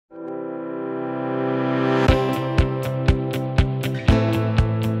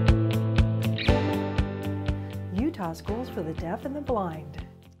Utah Schools for the Deaf and the Blind.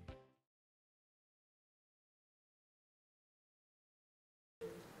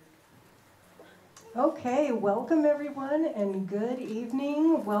 Okay, welcome everyone and good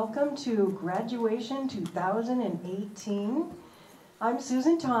evening. Welcome to Graduation 2018. I'm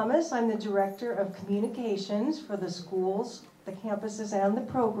Susan Thomas. I'm the Director of Communications for the schools, the campuses, and the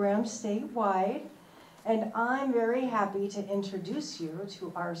programs statewide. And I'm very happy to introduce you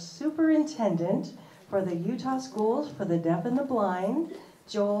to our Superintendent for the Utah Schools for the Deaf and the Blind,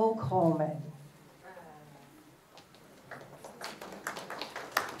 Joel Coleman.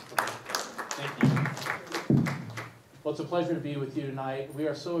 Thank you. Well, it's a pleasure to be with you tonight. We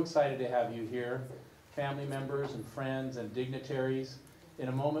are so excited to have you here, family members and friends and dignitaries. In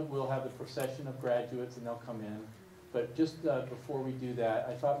a moment, we'll have the procession of graduates and they'll come in. But just before we do that,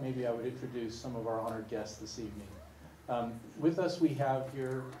 I thought maybe I would introduce some of our honored guests this evening. With us, we have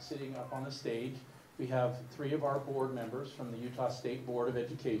here, sitting up on the stage, we have 3 of our board members from the Utah State Board of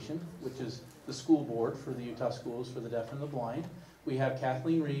Education, which is the school board for the Utah Schools for the Deaf and the Blind. We have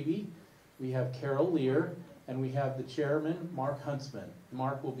Kathleen Reevy, we have Carol Lear, and we have the chairman, Mark Huntsman.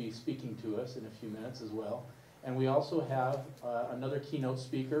 Mark will be speaking to us in a few minutes as well. And we also have another keynote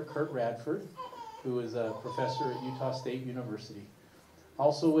speaker, Kurt Radford, who is a professor at Utah State University.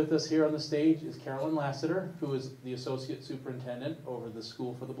 Also with us here on the stage is Carolyn Lassiter, who is the associate superintendent over the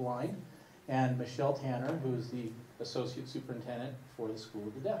School for the Blind, and Michelle Tanner, who is the associate superintendent for the School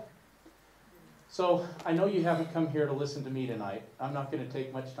of the Deaf. So I know you haven't come here to listen to me tonight. I'm not going to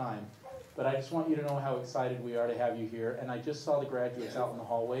take much time, but I just want you to know how excited we are to have you here. And I just saw the graduates out in the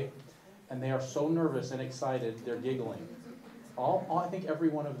hallway, and they are so nervous and excited, they're giggling. I think every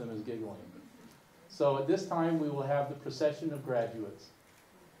one of them is giggling. So at this time, we will have the procession of graduates.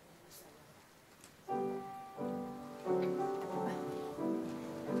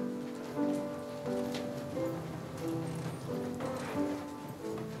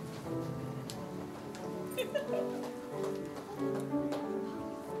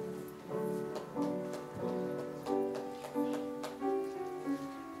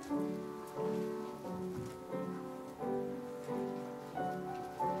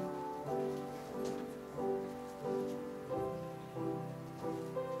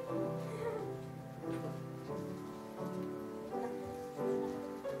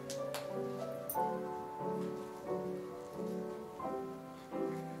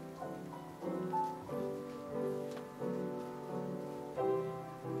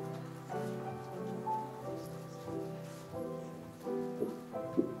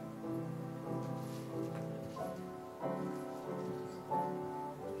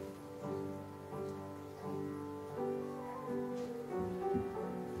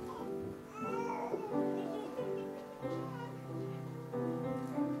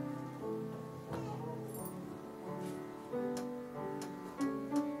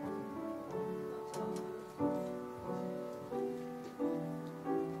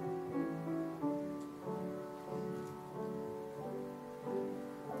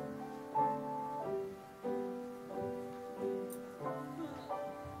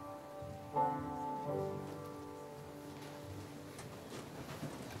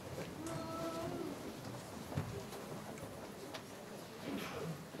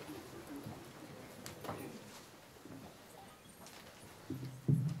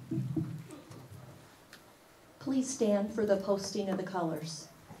 Please stand for the posting of the colors.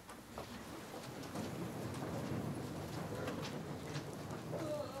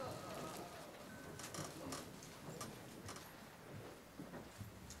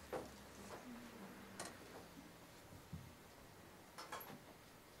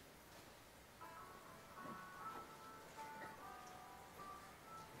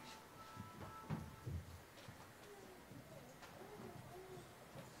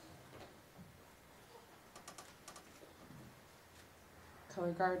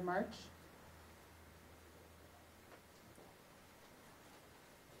 Color Guard March.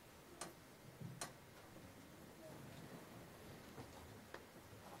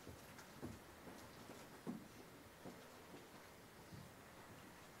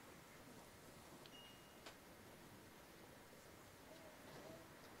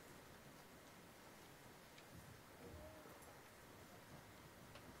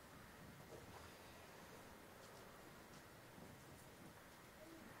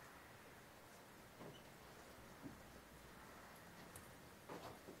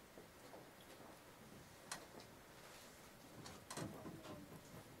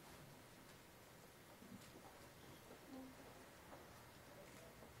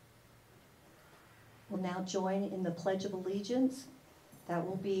 We'll now join in the Pledge of Allegiance. That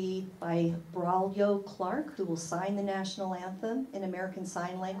will be by Braulio Clark, who will sign the national anthem in American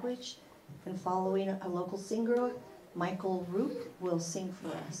Sign Language. And following a local singer, Michael Root will sing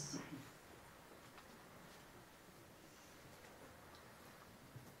for us.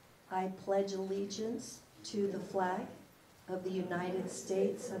 I pledge allegiance to the flag of the United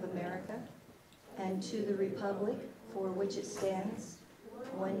States of America and to the republic for which it stands,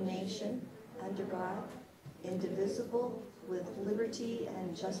 one nation, under God, indivisible, with liberty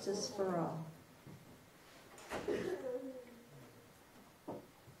and justice for all.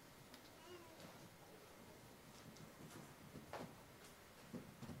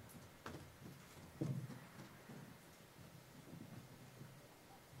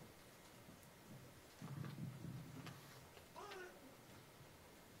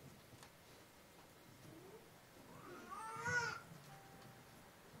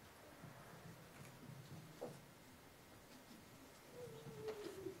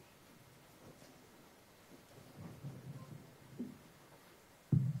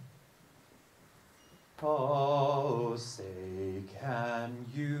 Oh, say, can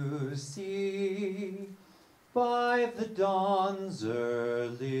you see by the dawn's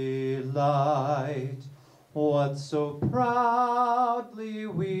early light what so proudly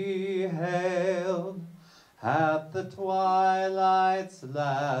we hailed at the twilight's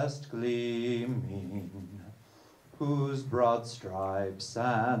last gleaming, whose broad stripes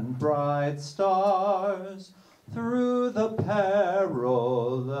and bright stars through the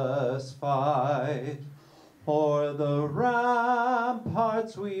perilous fight o'er the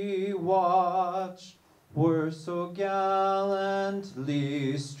ramparts we watched were so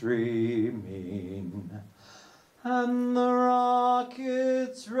gallantly streaming, and the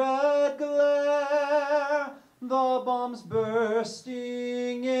rocket's red glare, the bombs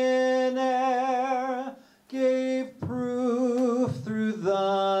bursting in air, gave proof through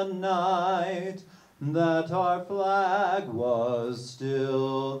the night that our flag was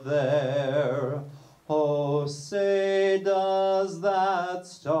still there. Oh, say, does that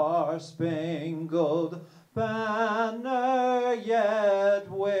star-spangled banner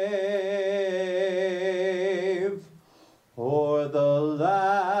yet wave o'er the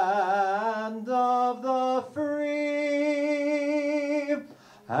land of the free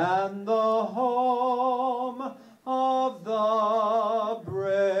and the home of the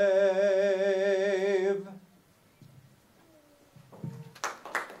brave?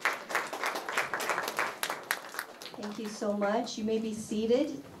 Thank you so much. You may be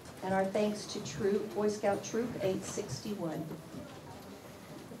seated, and our thanks to Troop, Boy Scout Troop 861.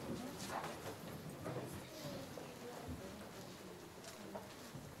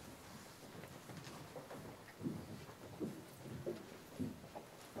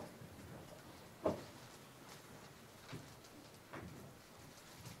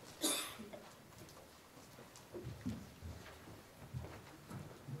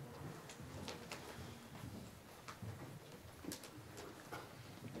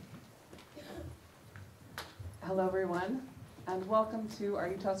 Hello everyone, and welcome to our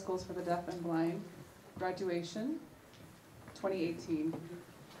Utah Schools for the Deaf and Blind graduation 2018.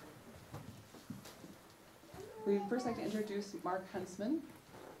 We'd first like to introduce Mark Huntsman.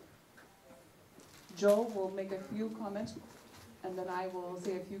 Joe will make a few comments, and then I will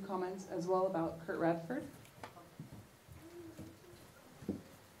say a few comments as well about Kurt Radford.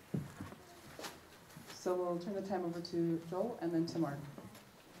 So we'll turn the time over to Joel and then to Mark.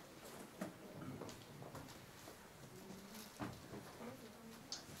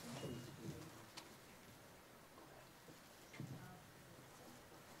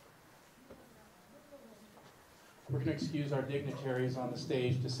 We're going to excuse our dignitaries on the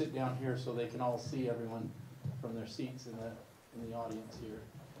stage to sit down here so they can all see everyone from their seats in the audience here.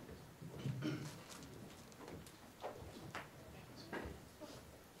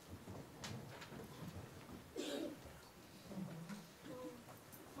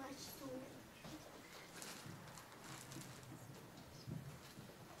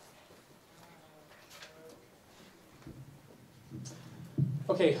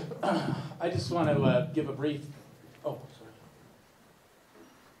 Okay, I just want to give a brief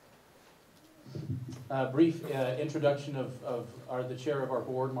introduction of the chair of our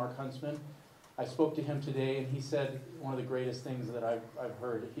board, Mark Huntsman. I spoke to him today, and he said one of the greatest things that I've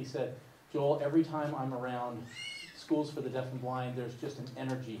heard. He said, Joel, every time I'm around Schools for the Deaf and Blind, there's just an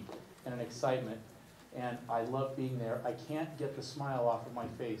energy and an excitement, and I love being there. I can't get the smile off of my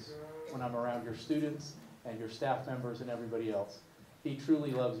face when I'm around your students and your staff members and everybody else. He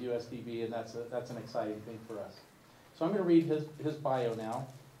truly loves USDB, and that's an exciting thing for us. So I'm going to read his bio now,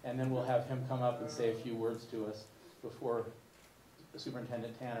 and then we'll have him come up and say a few words to us before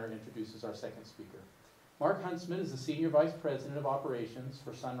Superintendent Tanner introduces our second speaker. Mark Huntsman is the Senior Vice President of Operations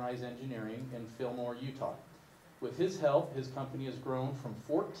for Sunrise Engineering in Fillmore, Utah. With his help, his company has grown from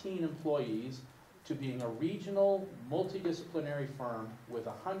 14 employees to being a regional, multidisciplinary firm with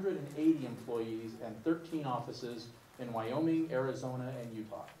 180 employees and 13 offices in Wyoming, Arizona, and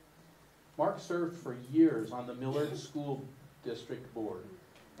Utah. Mark served for years on the Millard School District Board,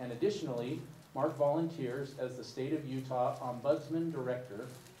 and additionally, Mark volunteers as the State of Utah Ombudsman Director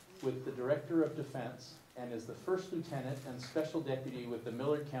with the Director of Defense and is the First Lieutenant and Special Deputy with the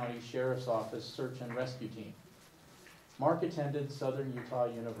Millard County Sheriff's Office Search and Rescue Team. Mark attended Southern Utah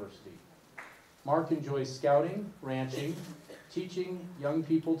University. Mark enjoys scouting, ranching, teaching young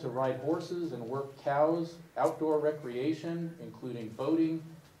people to ride horses and work cows, outdoor recreation, including boating,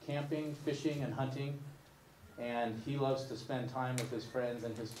 camping, fishing, and hunting, and he loves to spend time with his friends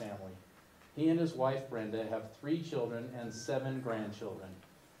and his family. He and his wife, Brenda, have 3 children and 7 grandchildren.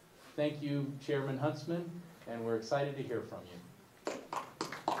 Thank you, Chairman Huntsman, and we're excited to hear from you.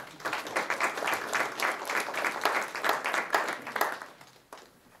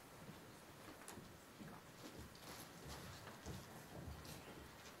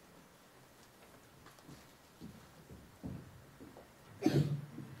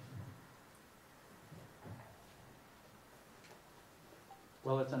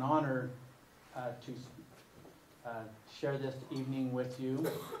 Well, it's an honor to share this evening with you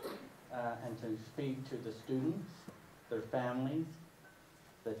and to speak to the students, their families,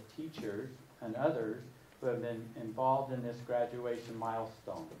 the teachers, and others who have been involved in this graduation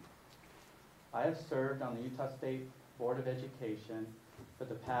milestone. I have served on the Utah State Board of Education for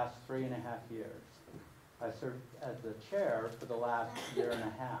the past 3.5 years. I served as the chair for the last 1.5 years.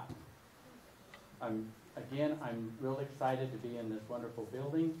 I'm real excited to be in this wonderful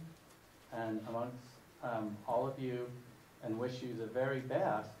building and amongst all of you, and wish you the very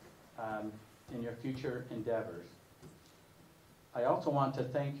best in your future endeavors. I also want to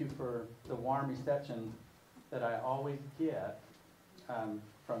thank you for the warm reception that I always get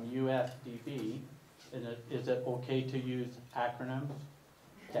from USDB. Is it okay to use acronyms?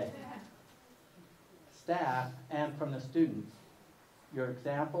 Okay. Staff and from the students. Your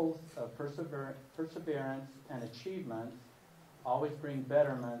examples of perseverance and achievements always bring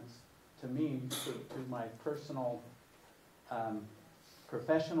betterments to me, to my personal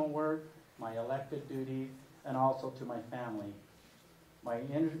professional work, my elected duties, and also to my family. My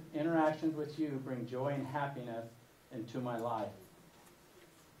interactions with you bring joy and happiness into my life.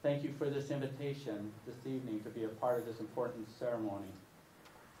 Thank you for this invitation this evening to be a part of this important ceremony.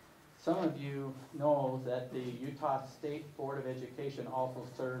 Some of you know that the Utah State Board of Education also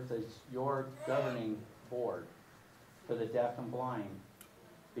serves as your governing board for the deaf and blind.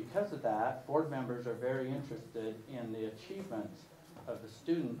 Because of that, board members are very interested in the achievements of the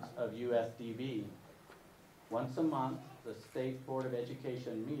students of USDB. Once a month, the State Board of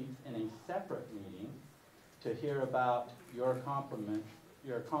Education meets in a separate meeting to hear about your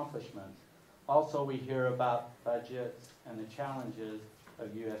accomplishments. Also, we hear about budgets and the challenges of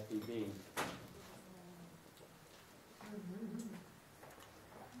USDB.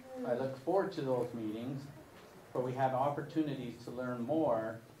 I look forward to those meetings where we have opportunities to learn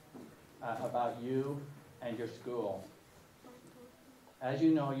more about you and your school. As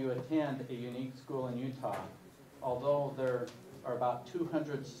you know, you attend a unique school in Utah. Although there are about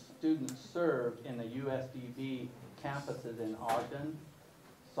 200 students served in the USDB campuses in Ogden,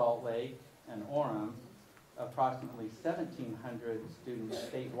 Salt Lake, and Orem, approximately 1,700 students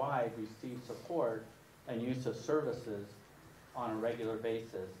statewide receive support and use of services on a regular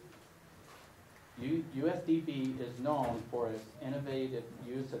basis. USDB is known for its innovative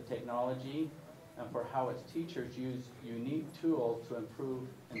use of technology and for how its teachers use unique tools to improve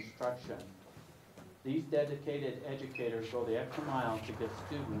instruction. These dedicated educators go the extra mile to give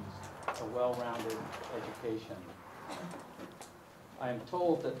students a well-rounded education. I am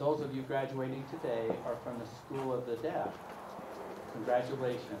told that those of you graduating today are from the School of the Deaf.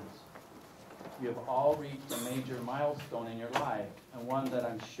 Congratulations. You have all reached a major milestone in your life, and one that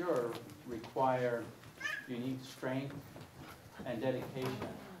I'm sure require unique strength and dedication.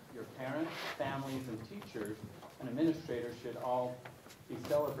 Your parents, families, and teachers and administrators should all be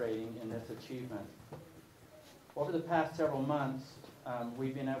celebrating in this achievement. Over the past several months,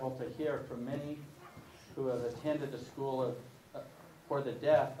 we've been able to hear from many who have attended the School for the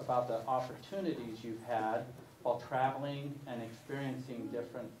Deaf about the opportunities you've had while traveling and experiencing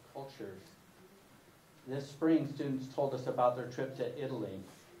different cultures. This spring, students told us about their trip to Italy.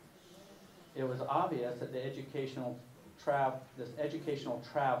 It was obvious that this educational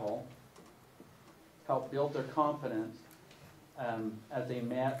travel helped build their confidence as they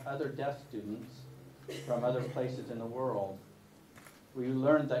met other deaf students from other places in the world. We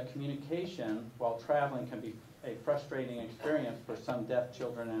learned that communication while traveling can be a frustrating experience for some deaf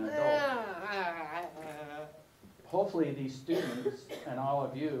children and adults. Hopefully these students and all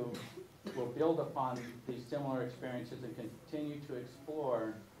of you will build upon these similar experiences and continue to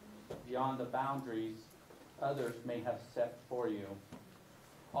explore beyond the boundaries others may have set for you.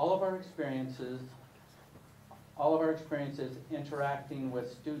 All of our experiences interacting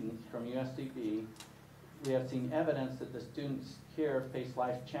with students from USDB, we have seen evidence that the students here face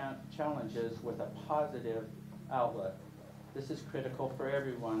life challenges with a positive outlook. This is critical for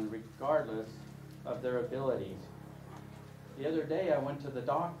everyone, regardless of their abilities. The other day I went to the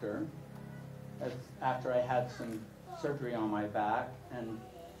doctor after I had some surgery on my back, and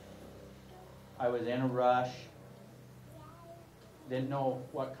I was in a rush. Didn't know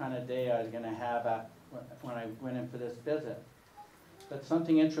what kind of day I was going to have when I went in for this visit. But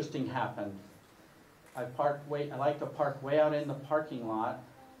something interesting happened. I like to park way out in the parking lot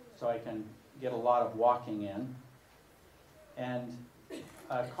so I can get a lot of walking in. And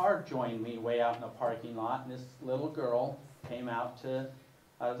a car joined me way out in the parking lot, and this little girl came out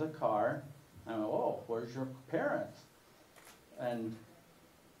of the car. I went, "Oh, where's your parents?" And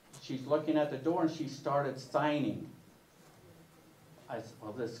she's looking at the door, and she started signing. I said,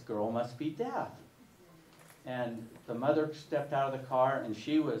 "Well, this girl must be deaf." And the mother stepped out of the car, and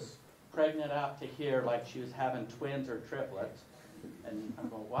she was pregnant out to here like she was having twins or triplets. And I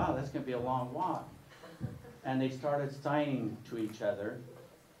go, "Wow, that's going to be a long walk." And they started signing to each other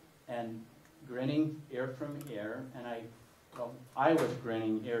and grinning ear from ear. And I was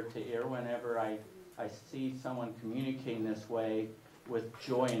grinning ear to ear whenever I see someone communicating this way with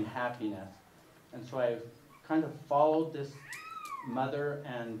joy and happiness. And so I kind of followed this mother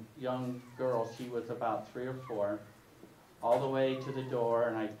and young girl. She was about 3 or 4, all the way to the door,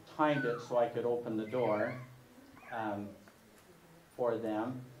 and I timed it so I could open the door for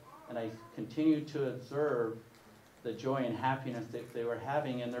them. And I continued to observe the joy and happiness that they were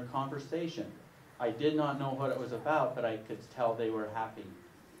having in their conversation. I did not know what it was about, but I could tell they were happy.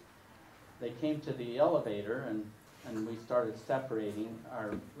 They came to the elevator, and we started separating.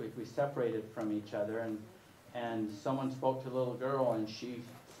 We separated from each other, and someone spoke to the little girl, and she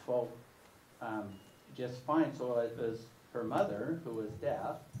spoke just fine. So it was her mother, who was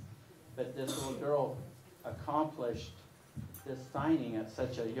deaf, but this little girl accomplished this signing at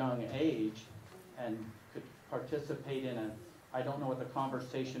such a young age and could participate in I don't know what the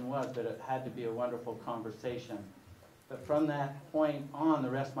conversation was, but it had to be a wonderful conversation. But from that point on, the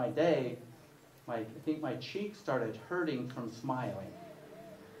rest of my day, I think my cheeks started hurting from smiling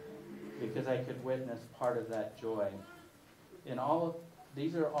because I could witness part of that joy.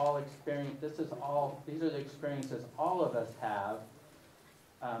 These are the experiences all of us have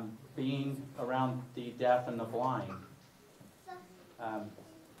being around the deaf and the blind.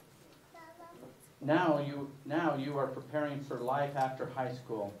 Now you are preparing for life after high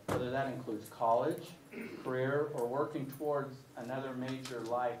school, whether that includes college, career, or working towards another major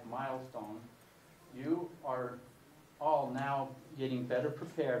life milestone. You are all now getting better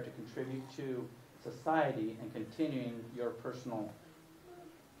prepared to contribute to society and continuing your personal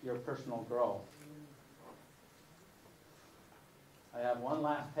growth. I have one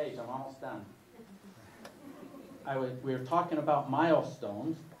last page. I'm almost done. We were talking about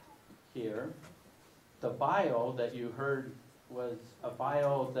milestones here. The bio that you heard was a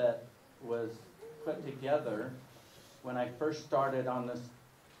bio that was put together when I first started on this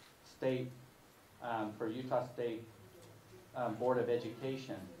state, for Utah State Board of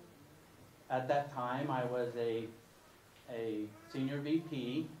Education. At that time, I was a senior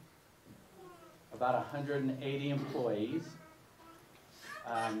VP, about 180 employees,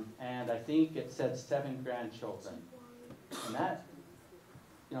 and I think it said 7 grandchildren. And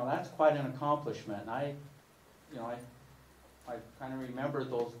that's quite an accomplishment. I kind of remember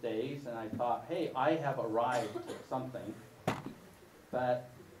those days, and I thought, hey, I have arrived at something. But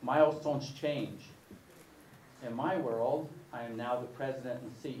milestones change. In my world, I am now the president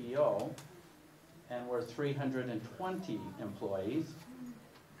and CEO, and we're 320 employees,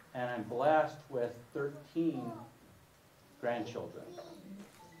 and I'm blessed with 13 grandchildren.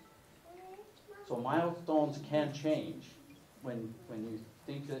 So milestones can change. When you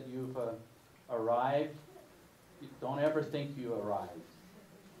think that you've arrived, don't ever think you arrived.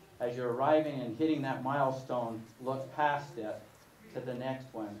 As you're arriving and hitting that milestone, look past it to the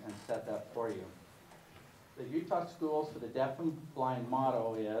next one and set that for you. The Utah Schools for the Deaf and Blind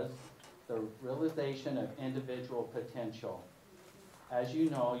motto is the realization of individual potential. As you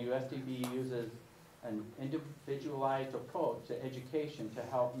know, USDB uses an individualized approach to education to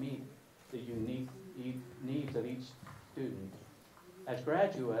help meet the unique needs of each student. As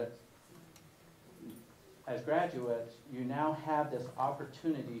graduates, you now have this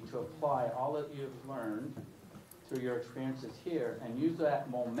opportunity to apply all that you've learned through your experiences here and use that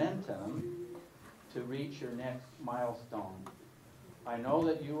momentum to reach your next milestone. I know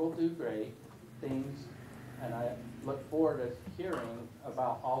that you will do great things, and I look forward to hearing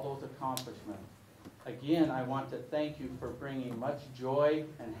about all those accomplishments. Again, I want to thank you for bringing much joy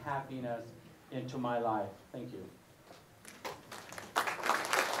and happiness into my life. Thank you.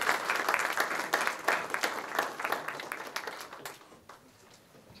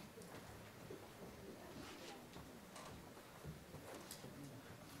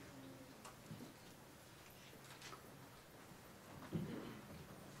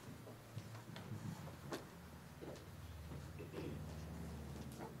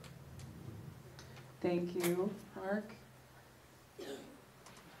 Thank you, Mark.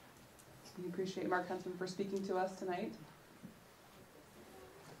 We appreciate Mark Huntsman for speaking to us tonight.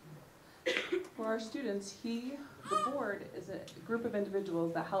 For our students, the board is a group of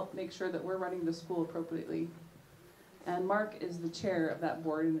individuals that help make sure that we're running the school appropriately. And Mark is the chair of that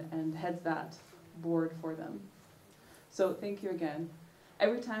board and heads that board for them. So thank you again.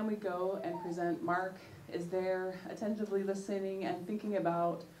 Every time we go and present, Mark is there attentively listening and thinking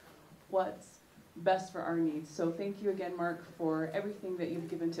about what's best for our needs. So thank you again, Mark, for everything that you've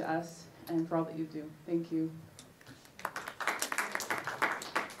given to us and for all that you do. Thank you.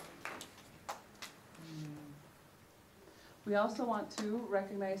 We also want to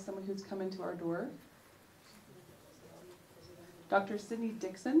recognize someone who's come into our door. Dr. Sydney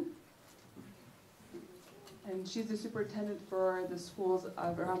Dixon. And she's the superintendent for the schools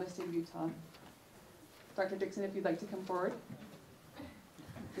around the state of Utah. Dr. Dixon, if you'd like to come forward.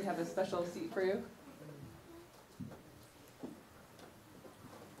 We have a special seat for you.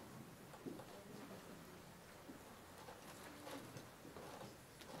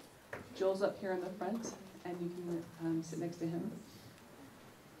 Joel's up here in the front, and you can sit next to him.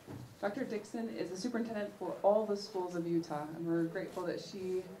 Dr. Dixon is the superintendent for all the schools of Utah, and we're grateful that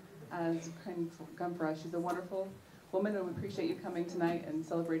she has come for us. She's a wonderful woman, and we appreciate you coming tonight and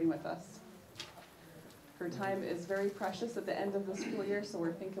celebrating with us. Her time is very precious at the end of the school year, so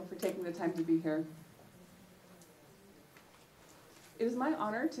we're thankful for taking the time to be here. It is my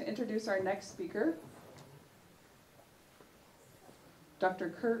honor to introduce our next speaker, Dr.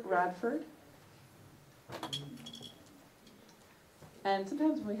 Kurt Radford. And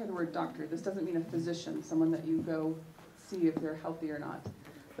sometimes when we hear the word doctor, this doesn't mean a physician, someone that you go see if they're healthy or not.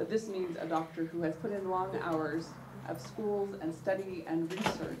 But this means a doctor who has put in long hours of schools and study and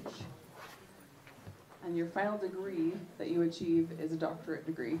research. And your final degree that you achieve is a doctorate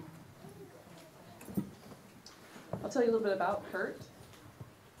degree. I'll tell you a little bit about Kurt.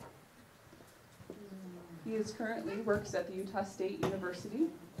 He currently works at the Utah State University.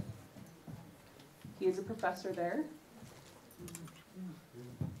 He is a professor there.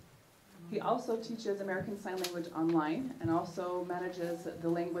 He also teaches American Sign Language online and also manages the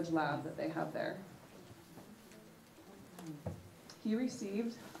language lab that they have there. He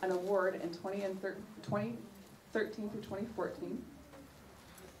received an award in 2013 through 2014.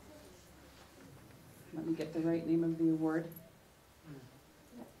 Let me get the right name of the award.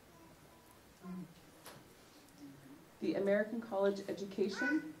 The American College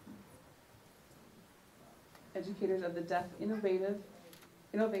Education, Educators of the Deaf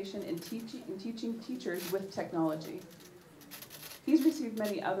Innovation in Teaching Teachers with Technology. He's received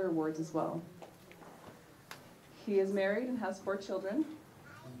many other awards as well. He is married and has 4 children.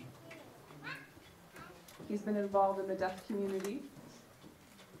 He's been involved in the deaf community.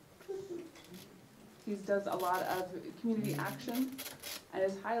 He does a lot of community action and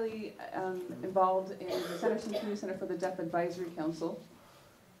is highly involved in the Sanderson Community Center for the Deaf Advisory Council.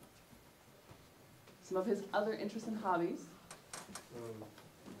 Some of his other interests and hobbies.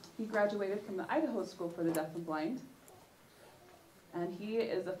 He graduated from the Idaho School for the Deaf and Blind, and he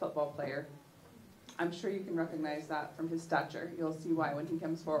is a football player. I'm sure you can recognize that from his stature. You'll see why when he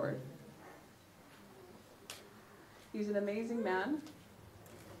comes forward. He's an amazing man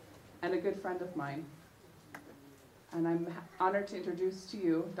and a good friend of mine. And I'm honored to introduce to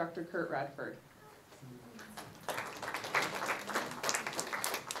you Dr. Kurt Radford.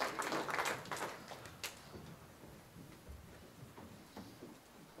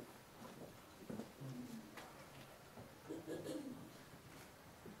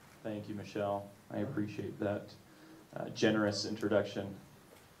 Thank you, Michelle. I appreciate that generous introduction.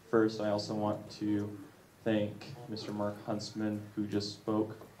 First, I also want to thank Mr. Mark Huntsman, who just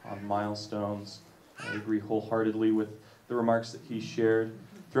spoke on milestones I agree wholeheartedly with the remarks that he shared.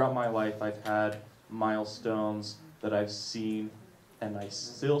 Throughout my life, I've had milestones that I've seen, and I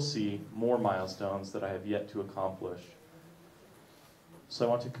still see more milestones that I have yet to accomplish. So I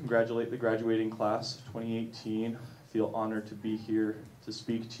want to congratulate the graduating class of 2018. I feel honored to be here to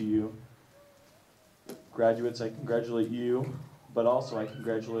speak to you. Graduates, I congratulate you, but also I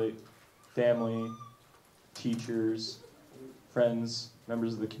congratulate family, teachers, friends,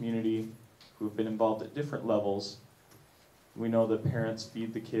 members of the community who have been involved at different levels. We know that parents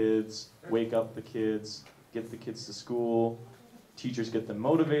feed the kids, wake up the kids, get the kids to school, teachers get them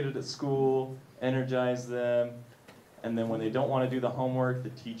motivated at school, energize them, and then when they don't want to do the homework, the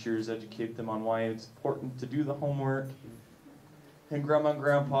teachers educate them on why it's important to do the homework. And grandma and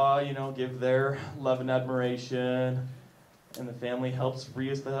grandpa, you know, give their love and admiration, and the family helps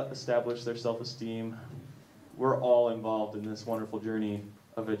re-establish their self-esteem. We're all involved in this wonderful journey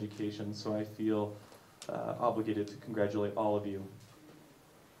of education, so I feel obligated to congratulate all of you.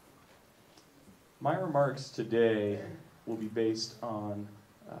 My remarks today will be based on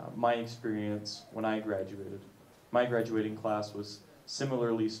my experience when I graduated. My graduating class was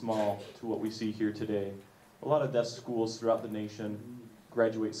similarly small to what we see here today. A lot of deaf schools throughout the nation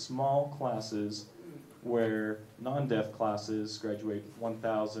graduate small classes where non-deaf classes graduate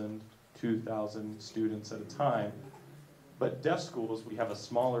 1,000, 2,000 students at a time. But deaf schools, we have a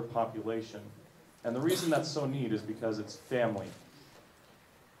smaller population. And the reason that's so neat is because it's family.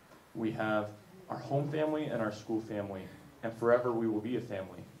 We have our home family and our school family, and forever we will be a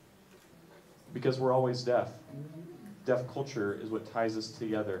family. Because we're always deaf. Deaf culture is what ties us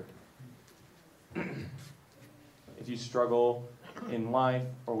together. If you struggle in life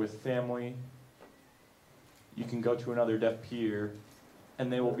or with family, you can go to another deaf peer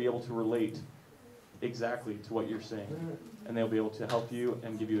and they will be able to relate exactly to what you're saying. And they'll be able to help you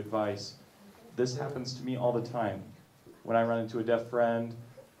and give you advice. This happens to me all the time. When I run into a deaf friend,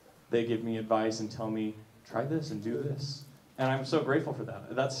 they give me advice and tell me, try this and do this. And I'm so grateful for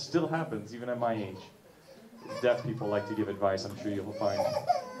that. That still happens, even at my age. Deaf people like to give advice, I'm sure you'll find.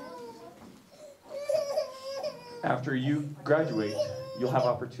 After you graduate, you'll have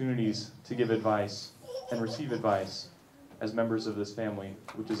opportunities to give advice and receive advice as members of this family,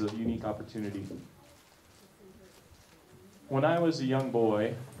 which is a unique opportunity. When I was a young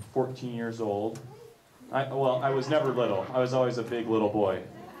boy, 14 years old, I was never little. I was always a big little boy,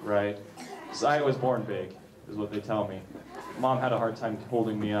 right? So I was born big, is what they tell me. Mom had a hard time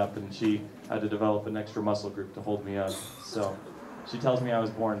holding me up, and she had to develop an extra muscle group to hold me up. So she tells me I was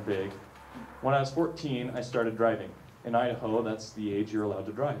born big. When I was 14, I started driving. In Idaho, that's the age you're allowed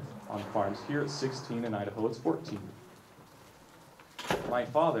to drive on farms. Here it's 16, in Idaho it's 14. My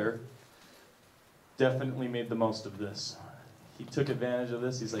father definitely made the most of this. He took advantage of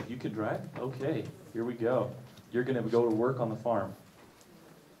this. He's like, you can drive? Okay, here we go. You're going to go to work on the farm.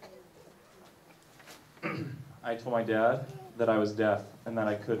 I told my dad that I was deaf and that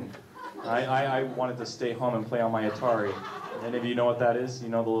I couldn't. I wanted to stay home and play on my Atari. And if you know what that is, you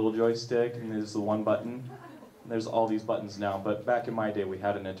know the little joystick, and there's the one button. There's all these buttons now, but back in my day we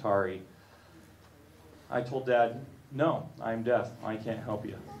had an Atari. I told Dad, no, I'm deaf, I can't help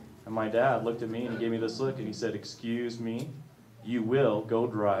you. And my dad looked at me and he gave me this look and he said, excuse me, you will go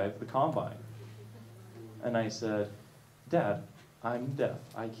drive the combine. And I said, Dad, I'm deaf,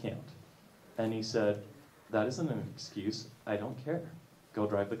 I can't. And he said, that isn't an excuse, I don't care. Go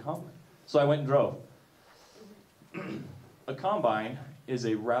drive the combine. So I went and drove. A combine is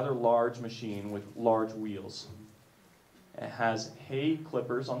a rather large machine with large wheels. It has hay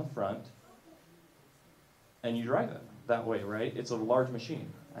clippers on the front, and you drive it that way, right? It's a large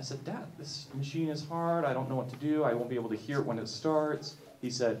machine. I said, Dad, this machine is hard, I don't know what to do, I won't be able to hear it when it starts. He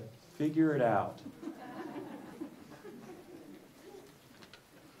said, figure it out.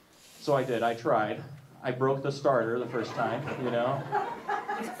 So I did, I tried. I broke the starter the first time, you know.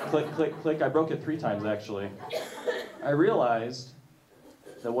 Click, click, click. I broke it 3 times, actually. I realized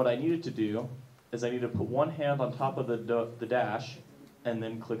that what I needed to do is I needed to put one hand on top of the dash and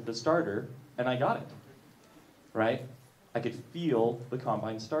then click the starter, and I got it, right? I could feel the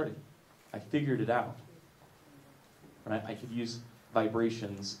combine starting. I figured it out, right? I could use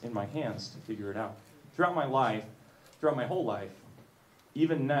vibrations in my hands to figure it out. Throughout my life, throughout my whole life,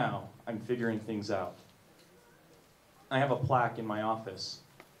 even now, I'm figuring things out. I have a plaque in my office,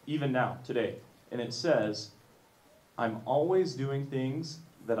 even now, today, and it says, I'm always doing things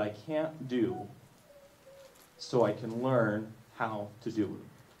that I can't do so I can learn how to do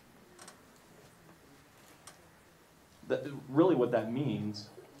it. Really what that means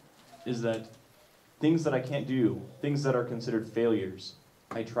is that things that I can't do, things that are considered failures,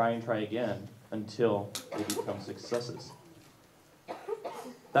 I try and try again until they become successes.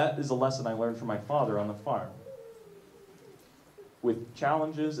 That is a lesson I learned from my father on the farm. With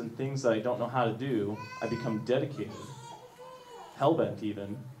challenges and things that I don't know how to do, I become dedicated, hell-bent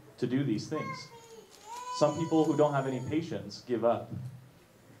even, to do these things. Some people who don't have any patience give up,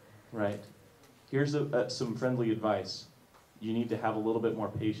 right? Here's some friendly advice. You need to have a little bit more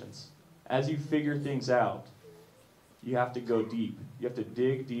patience. As you figure things out, you have to go deep. You have to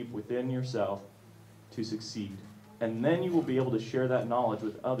dig deep within yourself to succeed. And then you will be able to share that knowledge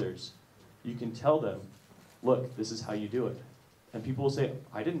with others. You can tell them, look, this is how you do it. And people will say,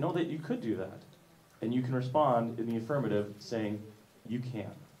 I didn't know that you could do that. And you can respond in the affirmative saying, you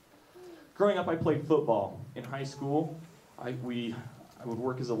can. Growing up, I played football. In high school, I would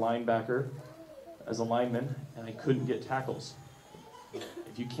work as a linebacker, as a lineman, and I couldn't get tackles.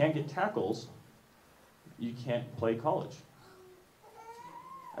 If you can't get tackles, you can't play college.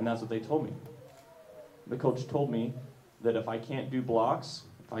 And that's what they told me. The coach told me that if I can't do blocks,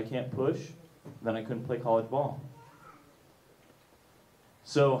 if I can't push, then I couldn't play college ball.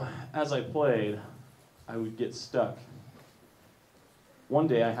 So as I played, I would get stuck. One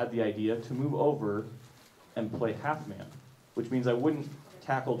day I had the idea to move over and play half man, which means I wouldn't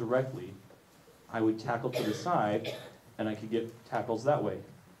tackle directly. I would tackle to the side, and I could get tackles that way.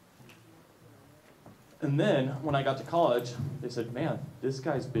 And then, when I got to college, they said, man, this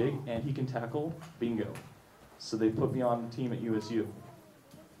guy's big and he can tackle, bingo. So they put me on the team at USU.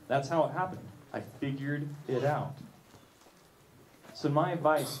 That's how it happened. I figured it out. So my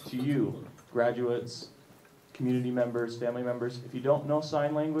advice to you, graduates, community members, family members, if you don't know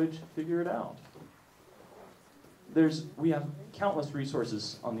sign language, figure it out. We have countless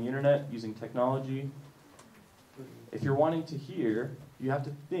resources on the internet using technology. If you're wanting to hear, you have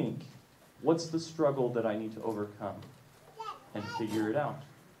to think, what's the struggle that I need to overcome? And figure it out.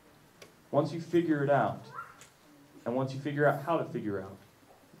 Once you figure it out, and once you figure out how to figure out,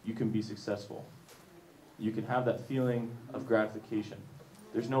 you can be successful. You can have that feeling of gratification.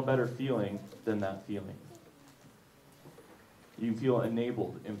 There's no better feeling than that feeling. You feel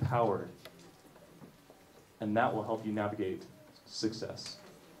enabled, empowered, and that will help you navigate success.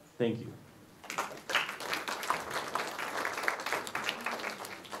 Thank you.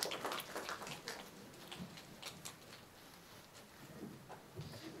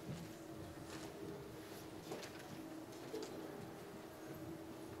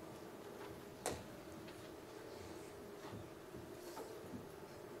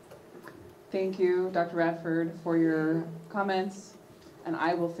 Thank you, Dr. Radford, for your comments, and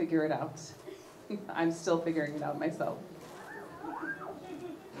I will figure it out. I'm still figuring it out myself.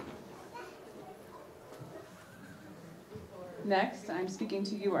 Next, I'm speaking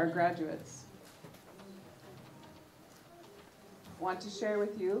to you, our graduates. I want to share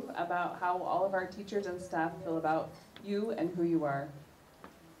with you about how all of our teachers and staff feel about you and who you are.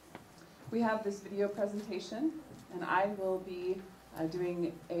 We have this video presentation, and I will be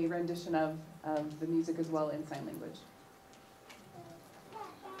doing a rendition of the music as well in sign language.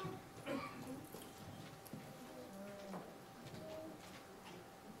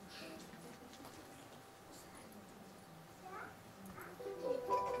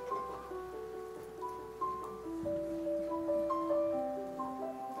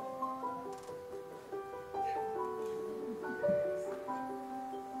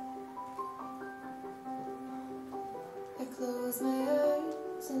 I close my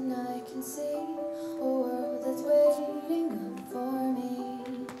eyes and I can see a world that's waiting up for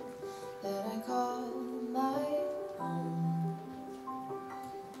me, that I call my own.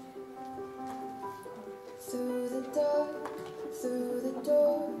 Through the dark, through the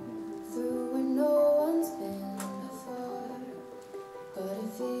door, through where no one's been before, but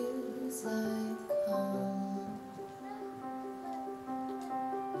it feels like home.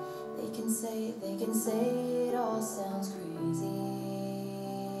 They can say it all sounds crazy.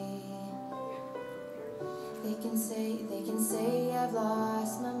 They can say I've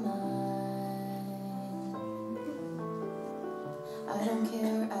lost my mind.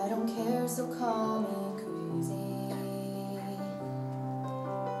 I don't care, so call me crazy.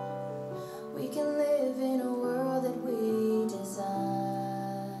 We can live in a world that we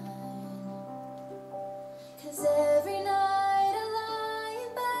design. 'Cause every night I lie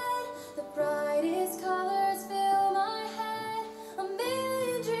in bed, the brightest colors fill my head. A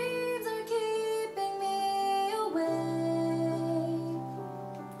million dreams are keeping me awake.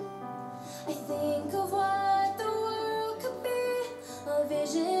 I think of what the world could be, a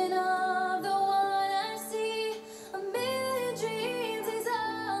vision of the one I see. A million dreams is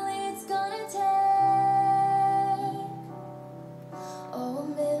all it's gonna take. Oh, a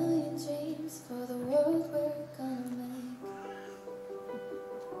million dreams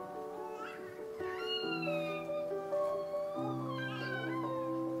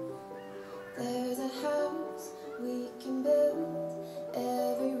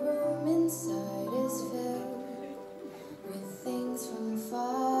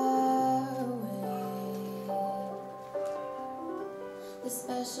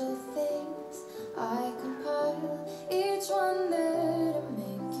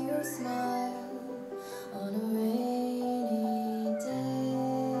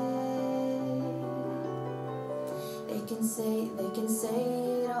can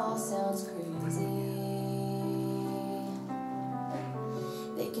say it all sounds crazy.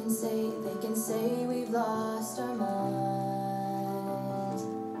 They can say we've lost our minds.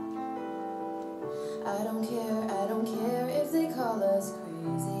 I don't care if they call us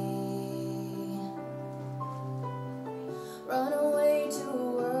crazy. Run away to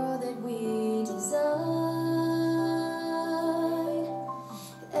a world that we design.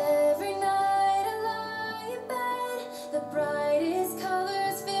 Every night I lie in bed, the brightest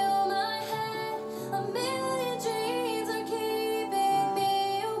colors fill my head. A million dreams are keeping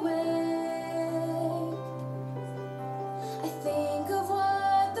me awake. I think of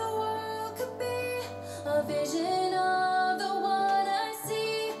what the world could be, a vision of the one I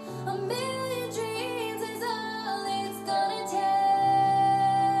see. A million dreams is all it's gonna take.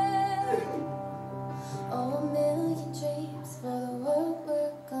 Oh, a million dreams for the world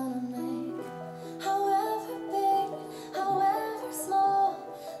we're gonna make. However big, however small,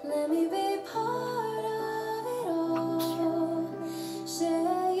 let me be part of it all.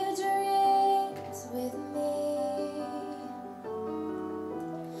 Share your dreams with me.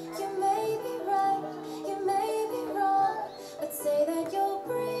 You may be right, you may be wrong, but say that you'll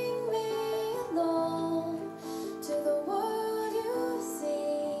bring me along to the world you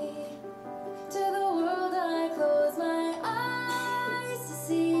see, to the world I close my eyes to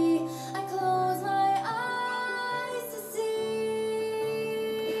see. I close my eyes to see.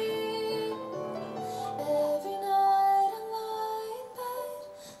 Every night I lie in bed,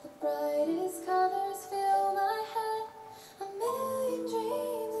 the brightest colors fill my head. A million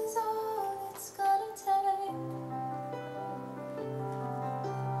dreams is all it's gonna take.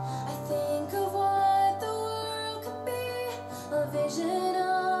 I think of what the world could be, a vision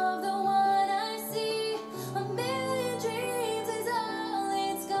of the one I see. A million dreams is all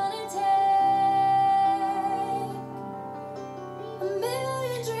it's gonna take. A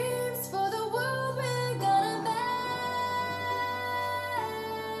million dreams for the world we're gonna make.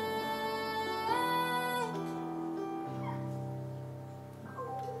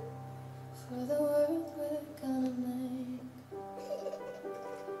 For the world we're gonna make.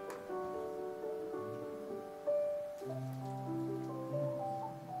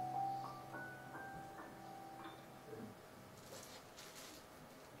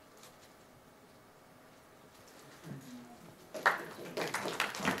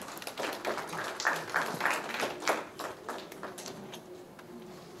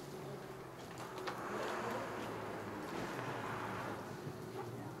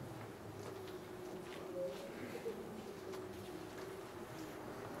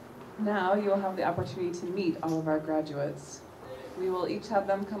 Now you will have the opportunity to meet all of our graduates. We will each have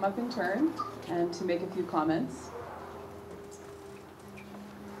them come up in turn and to make a few comments.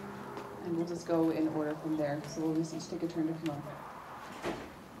 And we'll just go in order from there. So we'll just each take a turn to come up.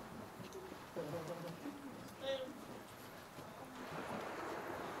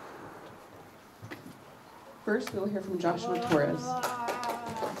 First, we'll hear from Joshua Torres.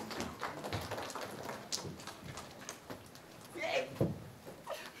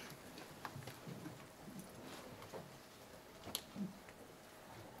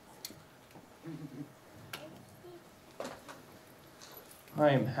 I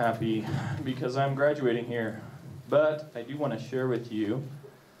am happy because I'm graduating here, but I do want to share with you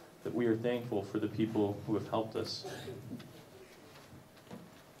that we are thankful for the people who have helped us.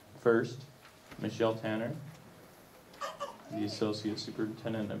 First, Michelle Tanner, the Associate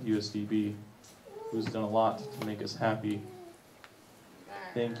Superintendent of USDB, who's done a lot to make us happy.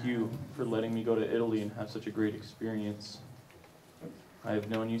 Thank you for letting me go to Italy and have such a great experience. I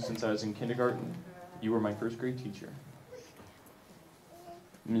have known you since I was in kindergarten. You were my first grade teacher.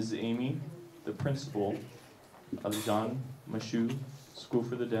 Ms. Amy, the principal of Jean Massieu School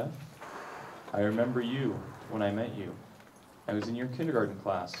for the Deaf. I remember you when I met you. I was in your kindergarten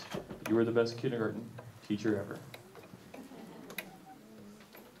class. You were the best kindergarten teacher ever.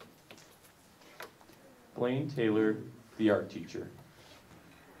 Blaine Taylor, the art teacher.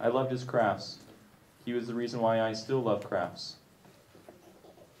 I loved his crafts. He was the reason why I still love crafts.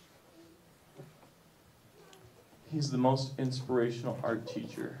 He's the most inspirational art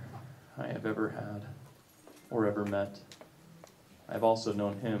teacher I have ever had or ever met. I've also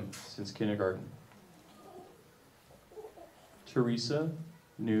known him since kindergarten. Teresa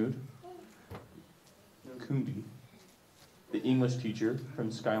Nude Kundi, the English teacher from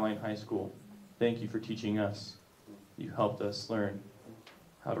Skyline High School. Thank you for teaching us. You helped us learn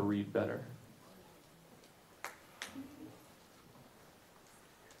how to read better.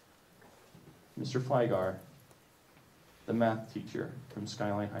 Mr. Flygar, the math teacher from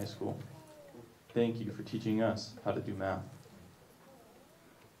Skyline High School. Thank you for teaching us how to do math.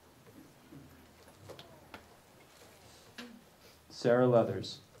 Sarah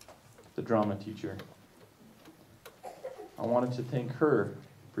Leathers, the drama teacher. I wanted to thank her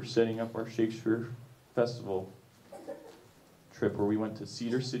for setting up our Shakespeare Festival trip where we went to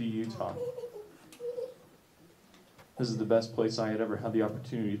Cedar City, Utah. This is the best place I had ever had the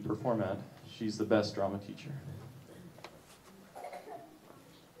opportunity to perform at. She's the best drama teacher.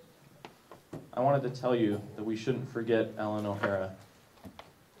 I wanted to tell you that we shouldn't forget Ellen O'Hara.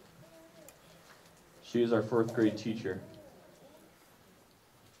 She is our 4th grade teacher.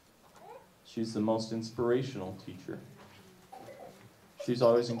 She's the most inspirational teacher. She's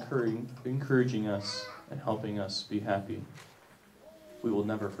always encouraging us and helping us be happy. We will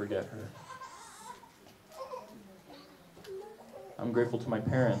never forget her. I'm grateful to my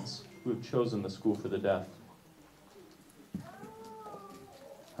parents who have chosen the School for the Deaf.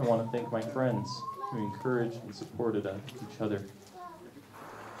 I want to thank my friends who encouraged and supported each other.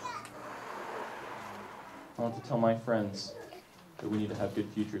 I want to tell my friends that we need to have good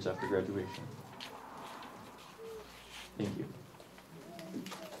futures after graduation. Thank you.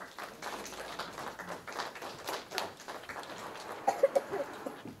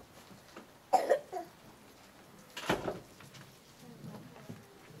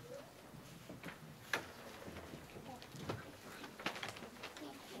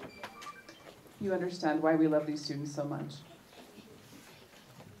 You understand why we love these students so much.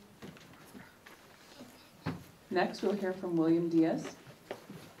 Next, we'll hear from William Diaz.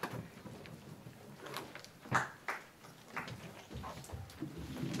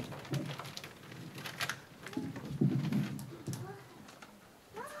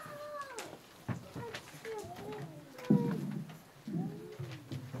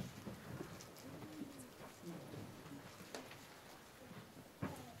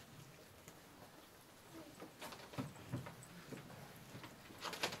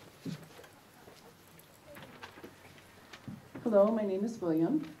 Hello, my name is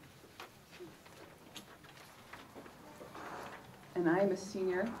William, and I am a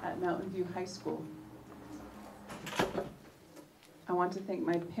senior at Mountain View High School. I want to thank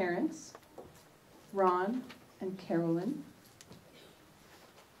my parents, Ron and Carolyn,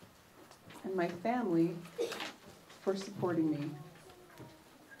 and my family for supporting me,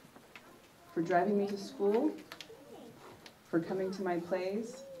 for driving me to school, for coming to my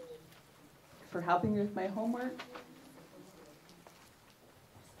plays, for helping me with my homework,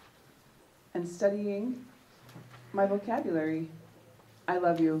 and studying my vocabulary. I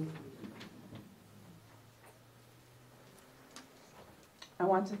love you. I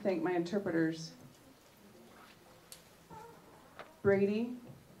want to thank my interpreters, Brady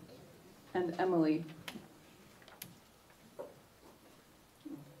and Emily.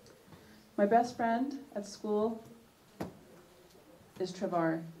 My best friend at school is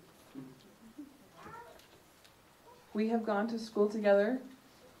Trevar. We have gone to school together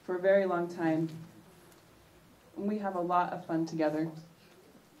for a very long time, and we have a lot of fun together.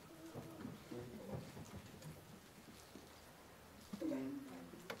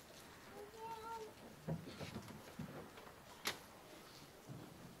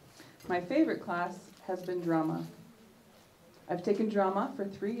 My favorite class has been drama. I've taken drama for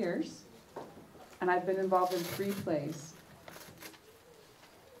 3 years, and I've been involved in 3 plays.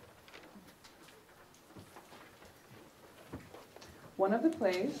 One of the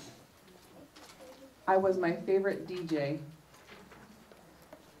plays, I was my favorite DJ.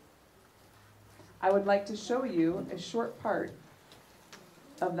 I would like to show you a short part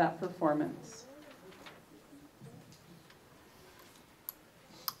of that performance.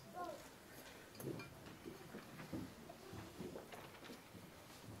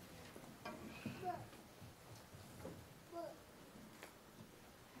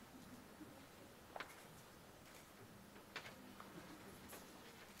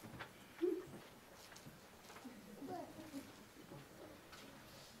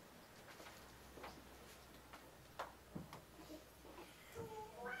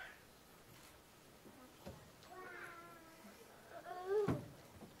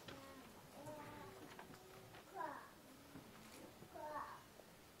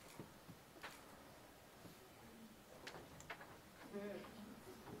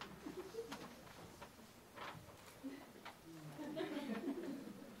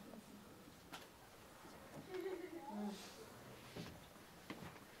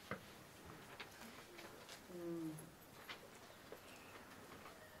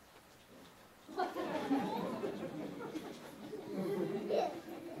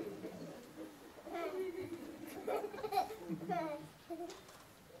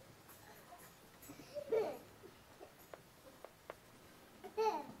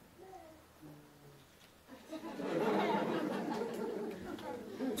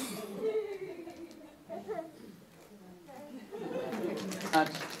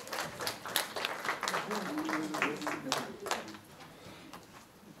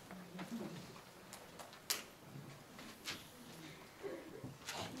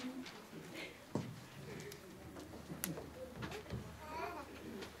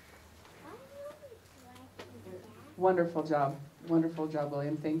 Wonderful job,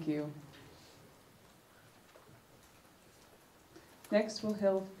 William, thank you. Next,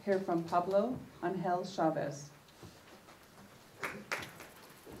 we'll hear from Pablo Angel Chavez.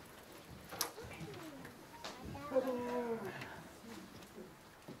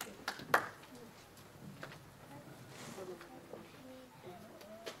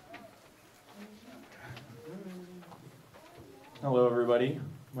 Hello, everybody.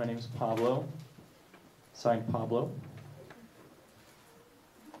 My name is Pablo, signed Pablo.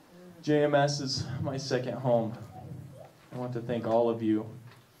 JMS is my second home. I want to thank all of you,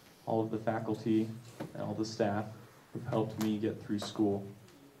 all of the faculty, and all the staff who've helped me get through school.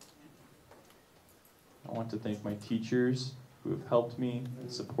 I want to thank my teachers who have helped me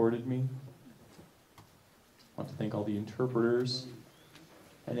and supported me. I want to thank all the interpreters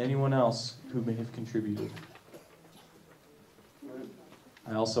and anyone else who may have contributed.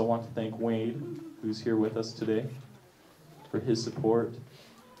 I also want to thank Wade, who's here with us today, for his support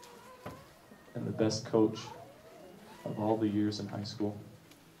and the best coach of all the years in high school.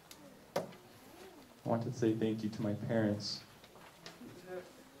 I want to say thank you to my parents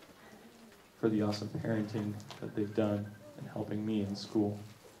for the awesome parenting that they've done in helping me in school.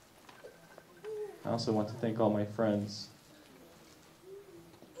 I also want to thank all my friends.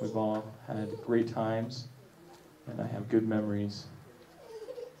 We've all had great times, and I have good memories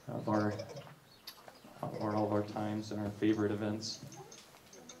of all of our times and our favorite events.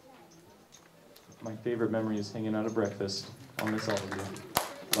 My favorite memory is hanging out at breakfast. I'll miss all of you.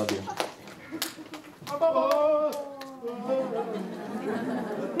 Love you.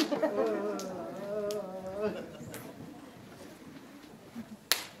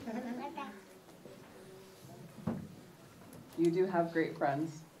 You do have great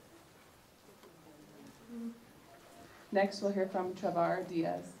friends. Next, we'll hear from Travar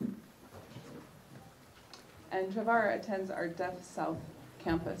Diaz. And Travar attends our Deaf South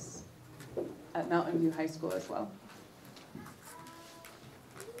campus at Mountain View High School as well.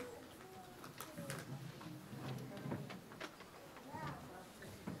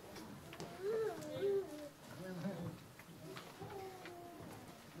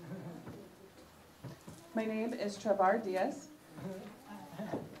 My name is Travar Diaz.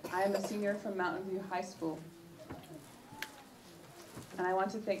 I am a senior from Mountain View High School. And I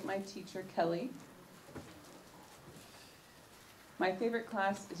want to thank my teacher, Kelly. My favorite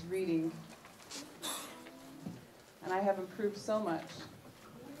class is reading. And I have improved so much.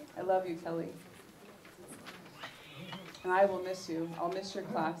 I love you, Kelly. And I will miss you. I'll miss your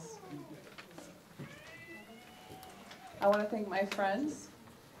class. I want to thank my friends.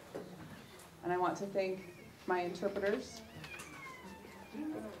 And I want to thank my interpreters,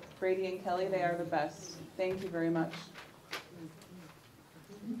 Brady and Kelly. They are the best. Thank you very much.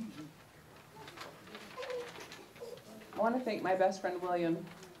 I want to thank my best friend, William.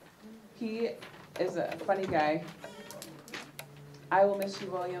 He is a funny guy. I will miss you,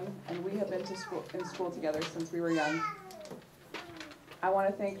 William, and we have been in school together since we were young. I want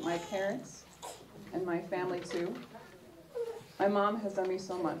to thank my parents and my family, too. My mom has done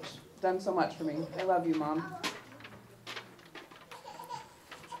so much for me. I love you, Mom.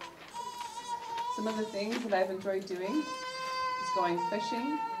 Some of the things that I've enjoyed doing is going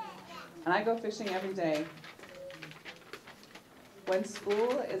fishing, and I go fishing every day. When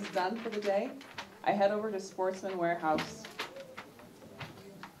school is done for the day, I head over to Sportsman Warehouse,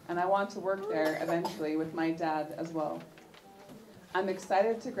 and I want to work there eventually with my dad as well. I'm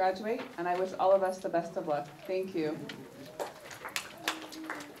excited to graduate, and I wish all of us the best of luck. Thank you.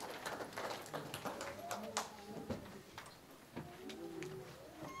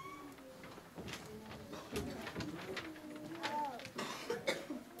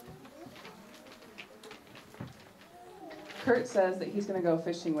 Kurt says that he's going to go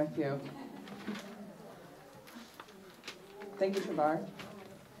fishing with you. Thank you, Travar.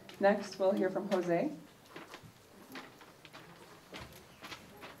 Next, we'll hear from Jose.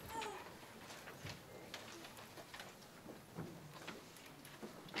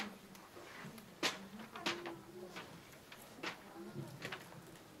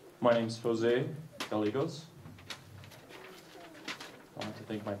 My name's Jose Gallegos. I want to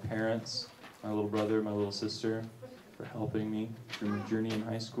thank my parents, my little brother, my little sister, for helping me through my journey in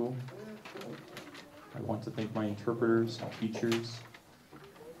high school. I want to thank my interpreters, my teachers,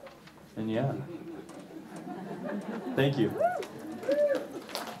 and yeah, thank you.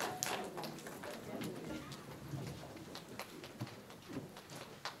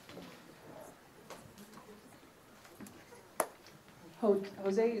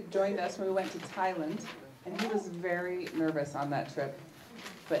 Jose joined us when we went to Thailand, and he was very nervous on that trip.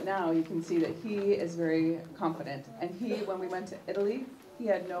 But now you can see that he is very confident. And when we went to Italy, he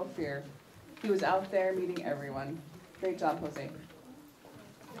had no fear. He was out there meeting everyone. Great job, Jose.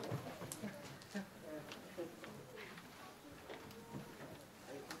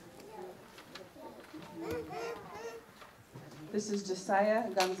 This is Josiah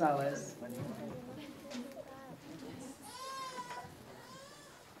Gonzalez.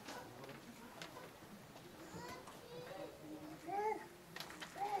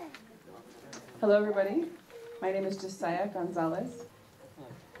 Hello, everybody. My name is Josiah Gonzalez.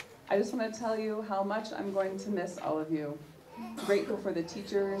 I just want to tell you how much I'm going to miss all of you. I'm grateful for the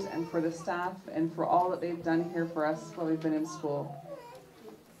teachers and for the staff and for all that they've done here for us while we've been in school.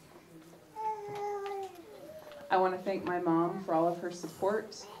 I want to thank my mom for all of her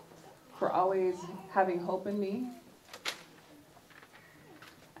support, for always having hope in me,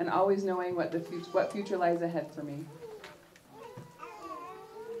 and always knowing what future lies ahead for me.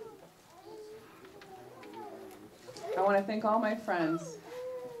 I want to thank all my friends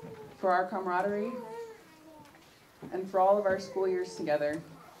for our camaraderie and for all of our school years together.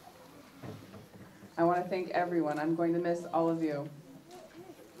 I want to thank everyone. I'm going to miss all of you.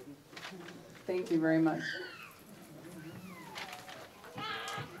 Thank you very much.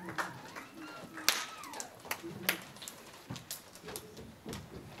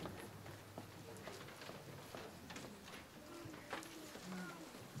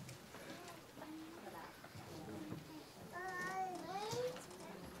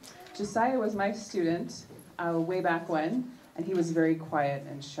 Josiah was my student way back when, and he was very quiet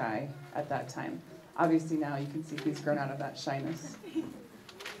and shy at that time. Obviously now you can see he's grown out of that shyness.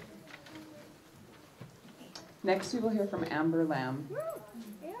 Next we will hear from Amber Lamb.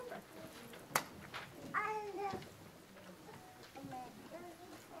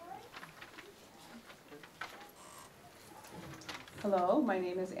 Hello, my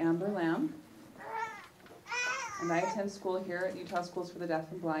name is Amber Lamb, and I attend school here at Utah Schools for the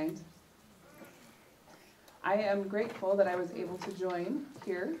Deaf and Blind. I am grateful that I was able to join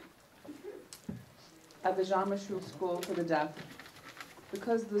here at the Jean Massieu School for the Deaf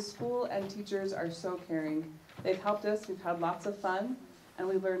because the school and teachers are so caring. They've helped us, we've had lots of fun, and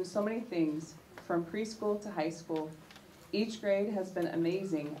we've learned so many things from preschool to high school. Each grade has been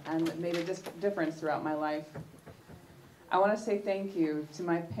amazing and made a difference throughout my life. I want to say thank you to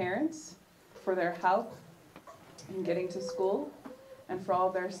my parents for their help in getting to school and for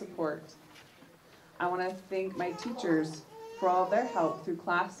all their support. I want to thank my teachers for all their help through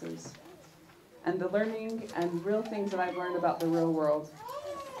classes and the learning and real things that I've learned about the real world.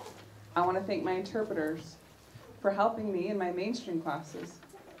 I want to thank my interpreters for helping me in my mainstream classes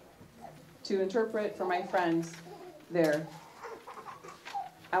to interpret for my friends there.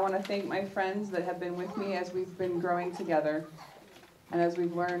 I want to thank my friends that have been with me as we've been growing together and as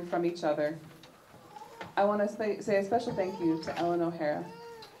we've learned from each other. I want to say a special thank you to Ellen O'Hara,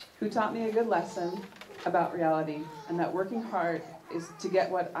 who taught me a good lesson about reality and that working hard is to get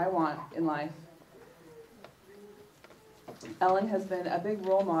what I want in life. Ellen has been a big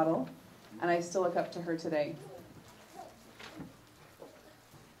role model, and I still look up to her today.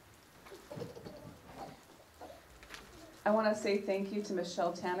 I want to say thank you to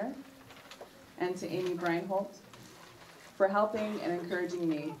Michelle Tanner and to Amy Breinholt for helping and encouraging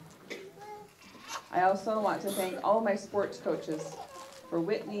me. I also want to thank all of my sports coaches, for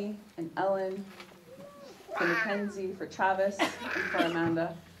Whitney and Ellen, for Mackenzie, for Travis, and for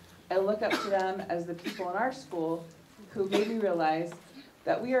Amanda. I look up to them as the people in our school who made me realize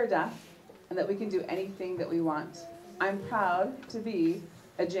that we are deaf and that we can do anything that we want. I'm proud to be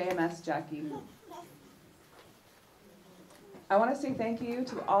a JMS Jackie. I want to say thank you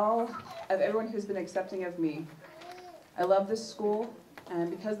to all of everyone who's been accepting of me. I love this school,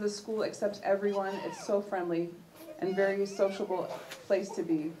 and because this school accepts everyone, it's so friendly and very sociable place to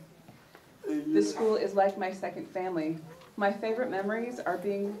be. This school is like my second family. My favorite memories are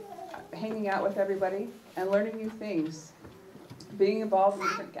hanging out with everybody and learning new things, being involved in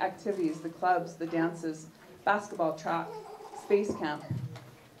different activities, the clubs, the dances, basketball, track, space camp.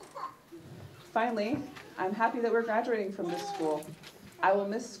 Finally, I'm happy that we're graduating from this school. I will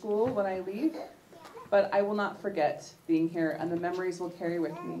miss school when I leave, but I will not forget being here, and the memories will carry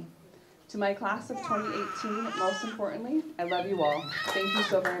with me. To my class of 2018, most importantly, I love you all. Thank you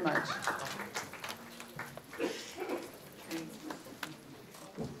so very much.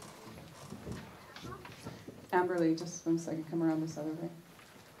 Amberly, just 1 second, come around this other way.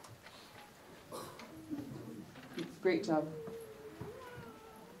 Great job.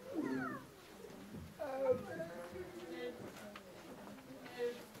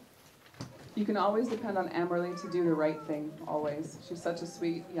 You can always depend on Amberly to do the right thing, always. She's such a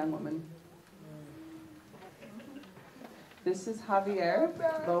sweet young woman. This is Javier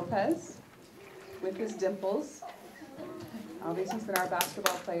Lopez with his dimples. Obviously, he's been our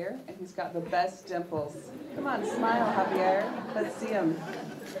basketball player, and he's got the best dimples. Come on, smile, Javier. Let's see him.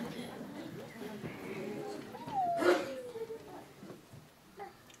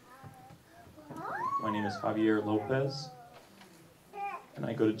 My name is Javier Lopez, and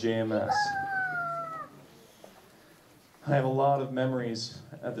I go to JMS. I have a lot of memories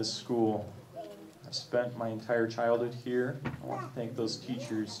at this school. I've spent my entire childhood here. I want to thank those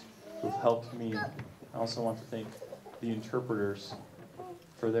teachers who have helped me. I also want to thank the interpreters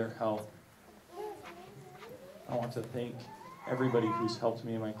for their help. I want to thank everybody who's helped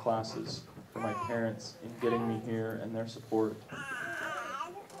me in my classes, for my parents in getting me here and their support.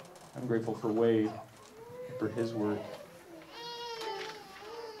 I'm grateful for Wade, for his work,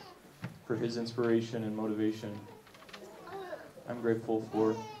 for his inspiration and motivation. I'm grateful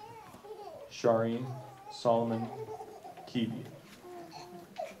for Shireen, Solomon, Kiwi,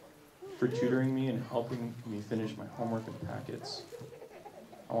 for tutoring me and helping me finish my homework and packets.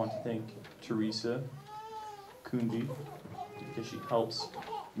 I want to thank Teresa Kundi because she helps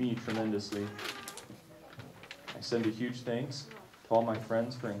me tremendously. I send a huge thanks to all my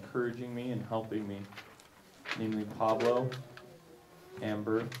friends for encouraging me and helping me, namely Pablo,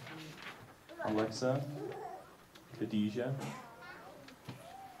 Amber, Alexa, Khadijah,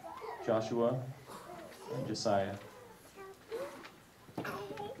 Joshua, and Josiah.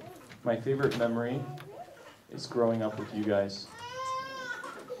 My favorite memory is growing up with you guys.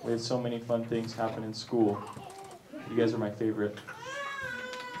 We had so many fun things happen in school. You guys are my favorite.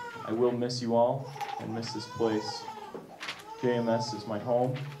 I will miss you all and miss this place. JMS is my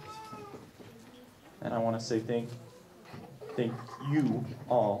home. And I want to say thank you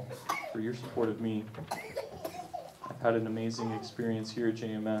all for your support of me. I've had an amazing experience here at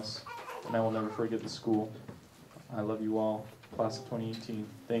JMS, and I will never forget the school. I love you all. Class of 2018.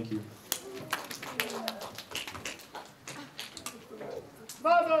 Thank you.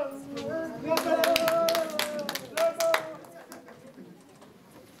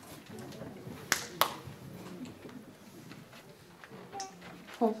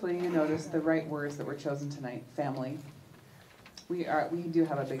 Hopefully you noticed the right words that were chosen tonight. Family. We do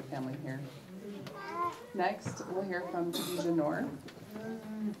have a big family here. Next, we'll hear from Khadijah Noor.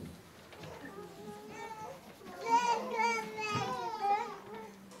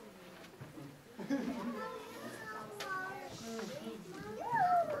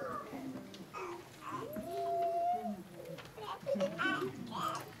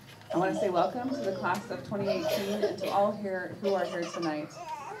 I want to say welcome to the class of 2018 and to all here who are here tonight.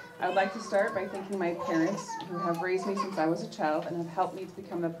 I would like to start by thanking my parents who have raised me since I was a child and have helped me to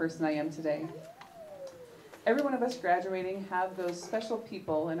become the person I am today. Every one of us graduating have those special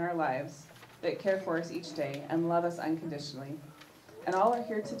people in our lives that care for us each day and love us unconditionally. And all are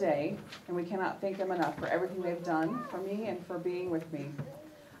here today, and we cannot thank them enough for everything they've done for me and for being with me.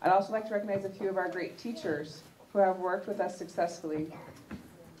 I'd also like to recognize a few of our great teachers who have worked with us successfully.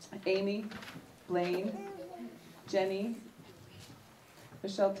 Amy, Blaine, Jenny,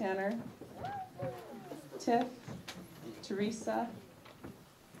 Michelle Tanner, Tiff, Teresa,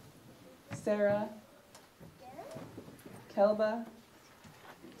 Sarah, Kelba,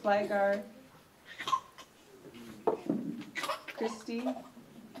 Flyguard, Christy,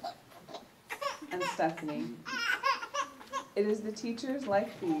 and Stephanie. It is the teachers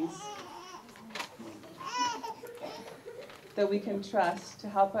like these that we can trust to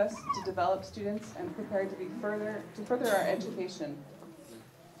help us to develop students and prepare to further our education.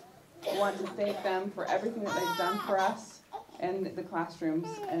 I want to thank them for everything that they've done for us in the classrooms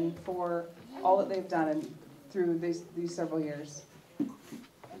and for all that they've done through these several years.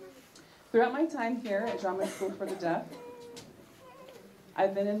 Throughout my time here at Jean Massieu School for the Deaf,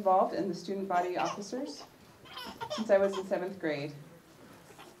 I've been involved in the student body officers since I was in 7th grade.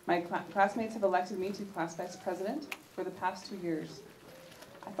 My classmates have elected me to class vice president for the past 2 years.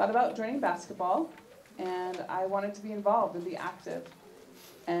 I thought about joining basketball, and I wanted to be involved and be active.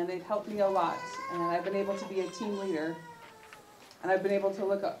 And they've helped me a lot, and I've been able to be a team leader, and I've been able to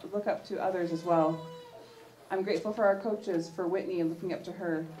look up to others as well. I'm grateful for our coaches, for Whitney, and looking up to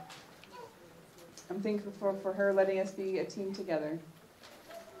her. I'm thankful for her letting us be a team together.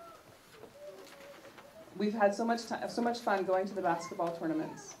 We've had so much fun going to the basketball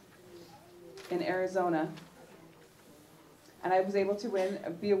tournaments in Arizona. And I was able to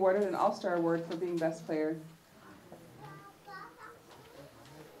be awarded an All-Star Award for being best player.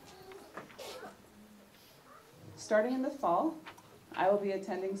 Starting in the fall, I will be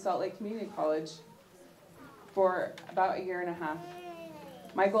attending Salt Lake Community College for about a year and a half.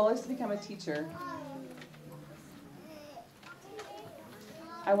 My goal is to become a teacher.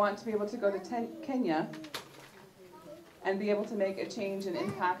 I want to be able to go to Kenya and be able to make a change and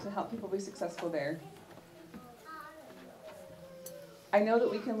impact and help people be successful there. I know that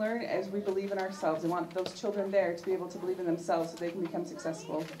we can learn as we believe in ourselves. I want those children there to be able to believe in themselves so they can become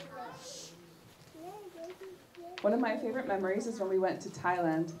successful. One of my favorite memories is when we went to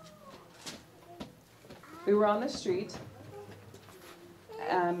Thailand. We were on the street.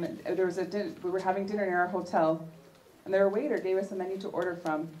 We were having dinner near our hotel, and their waiter gave us a menu to order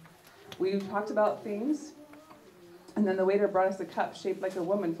from. We talked about things, and then the waiter brought us a cup shaped like a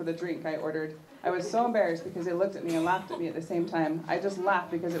woman for the drink I ordered. I was so embarrassed because they looked at me and laughed at me at the same time. I just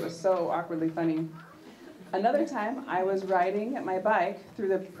laughed because it was so awkwardly funny. Another time, I was riding my bike through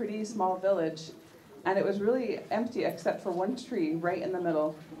the pretty small village, and it was really empty except for one tree right in the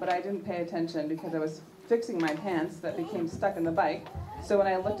middle, but I didn't pay attention because I was fixing my pants that became stuck in the bike. So when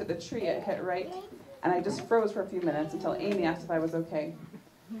I looked at the tree, it hit right, and I just froze for a few minutes until Amy asked if I was okay.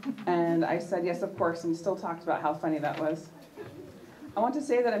 And I said yes, of course, and still talked about how funny that was. I want to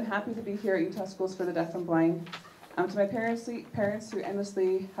say that I'm happy to be here at Utah Schools for the Deaf and Blind. To my parents who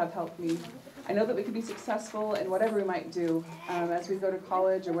endlessly have helped me. I know that we can be successful in whatever we might do as we go to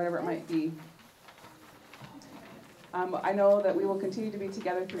college or whatever it might be. I know that we will continue to be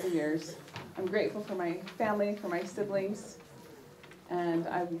together through the years. I'm grateful for my family, for my siblings, and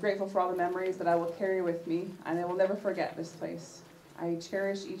I'm grateful for all the memories that I will carry with me, and I will never forget this place. I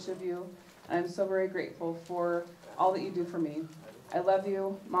cherish each of you, and I'm so very grateful for all that you do for me. I love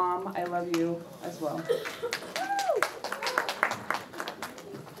you, Mom. I love you as well.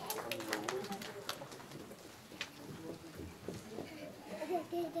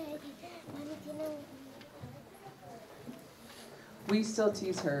 We still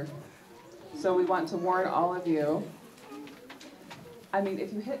tease her, so we want to warn all of you. I mean,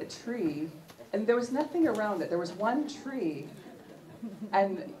 if you hit a tree, and there was nothing around it, there was one tree,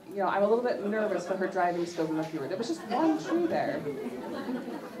 and you know, I'm a little bit nervous for her driving skills in the future. There was just one tree there.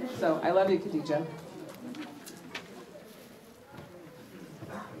 So I love you, Khadija.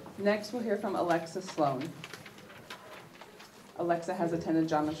 Next, we'll hear from Alexa Sloan. Alexa has attended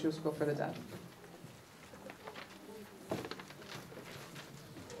Jean Massieu School for the Deaf.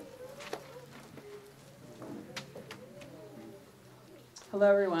 Hello,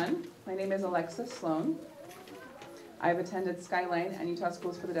 everyone. My name is Alexa Sloan. I've attended Skyline and Utah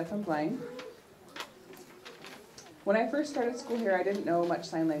Schools for the Deaf and Blind. When I first started school here, I didn't know much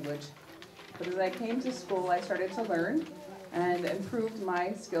sign language. But as I came to school, I started to learn and improved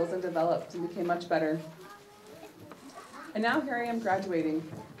my skills and developed and became much better. And now here I am graduating.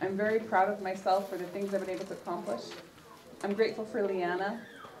 I'm very proud of myself for the things I've been able to accomplish. I'm grateful for Leanna.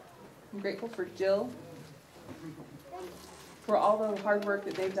 I'm grateful for Jill, for all the hard work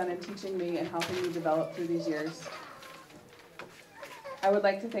that they've done in teaching me and helping me develop through these years. I would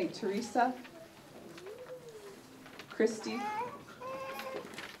like to thank Teresa, Christy,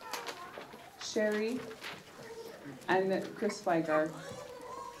 Sherry, and Chris Feigar.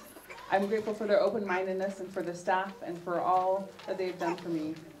 I'm grateful for their open-mindedness and for the staff and for all that they've done for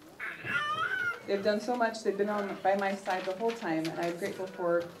me. They've done so much. They've been by my side the whole time, and I'm grateful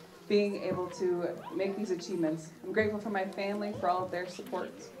for being able to make these achievements. I'm grateful for my family, for all of their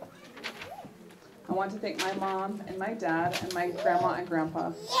support. I want to thank my mom and my dad and my grandma and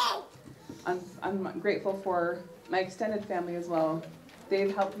grandpa. I'm grateful for my extended family as well.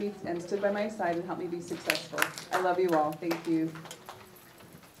 They've helped me and stood by my side and helped me be successful. I love you all. Thank you.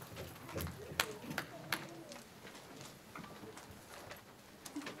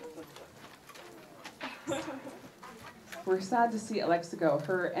 We're sad to see Alexa go.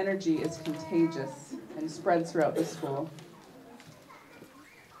 Her energy is contagious and spreads throughout the school.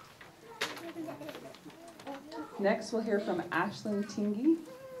 Next, we'll hear from Ashlyn Tingy,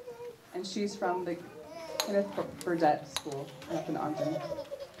 and she's from the Kenneth Burdett School up in Ogden.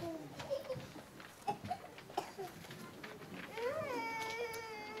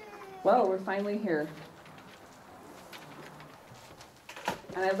 Well, we're finally here.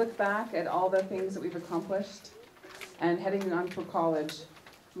 And I look back at all the things that we've accomplished and heading on for college.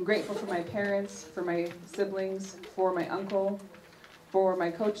 I'm grateful for my parents, for my siblings, for my uncle, for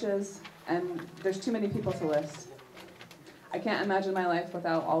my coaches, and there's too many people to list. I can't imagine my life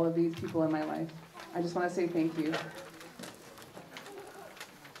without all of these people in my life. I just want to say thank you.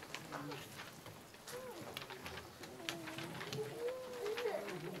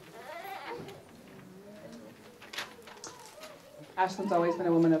 Ashlyn's always been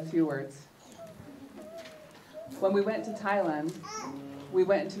a woman of few words. When we went to Thailand, we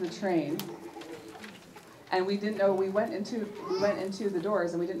went into the train, and we didn't know, we went into the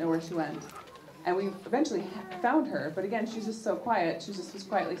doors and we didn't know where she went. And we eventually found her, but again, she's just so quiet. She just was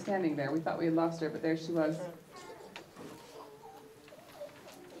quietly standing there. We thought we had lost her, but there she was.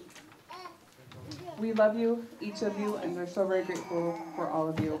 We love you, each of you, and we're so very grateful for all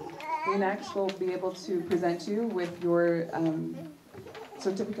of you. We next will be able to present you with your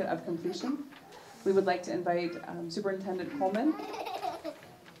certificate of completion. We would like to invite Superintendent Coleman,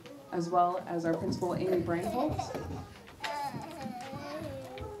 as well as our principal, Amy Breinholt.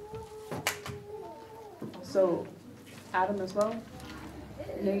 So, Adam as well,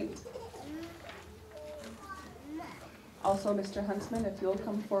 Nate. Also, Mr. Huntsman, if you'll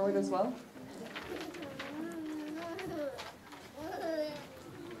come forward as well.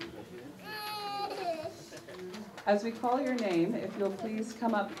 As we call your name, if you'll please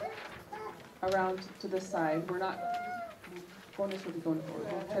come up around to this side. We're not, bonus will be going forward.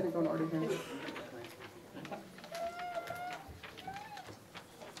 We'll try to go in order here.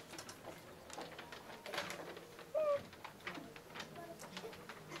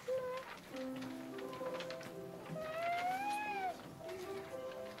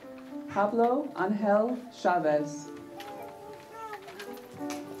 Pablo Angel Chavez.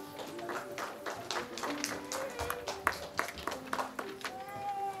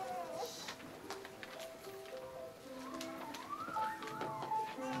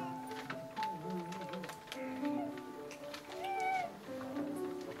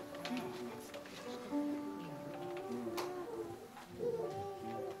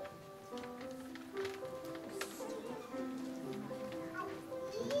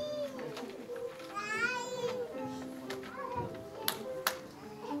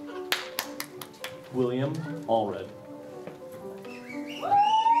 William Allred.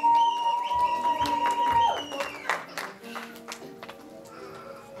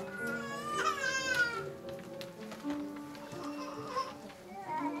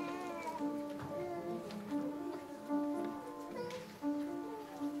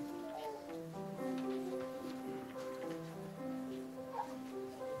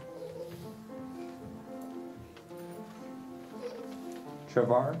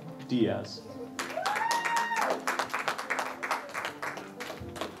 Trevor Diaz.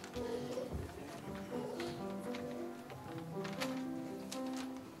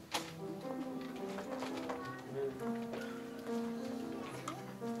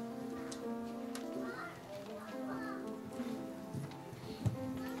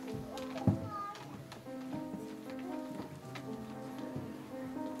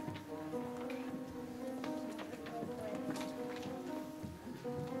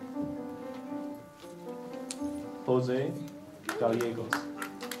 Jose Gallegos.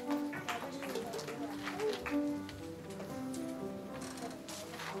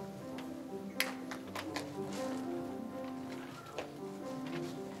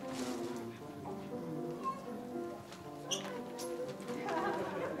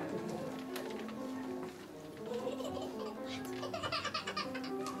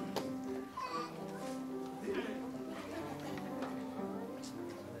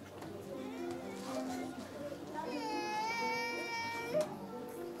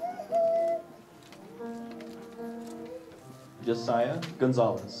 Josiah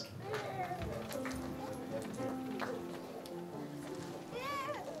Gonzalez.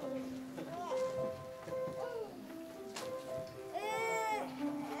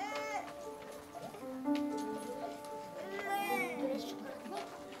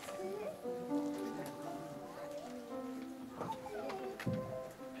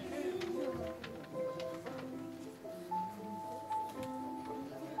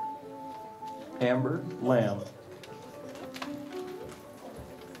 Amber Lamb.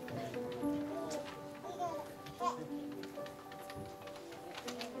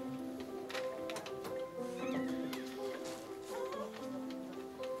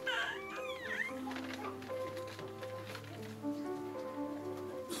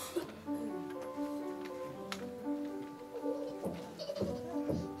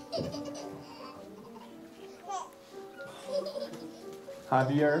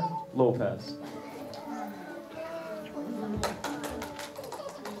 Javier Lopez.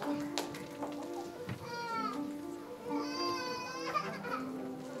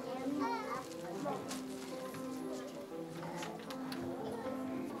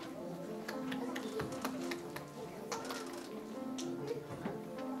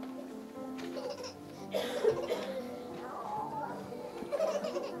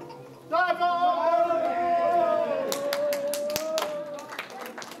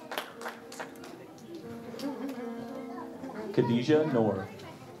 Khadijah Noor.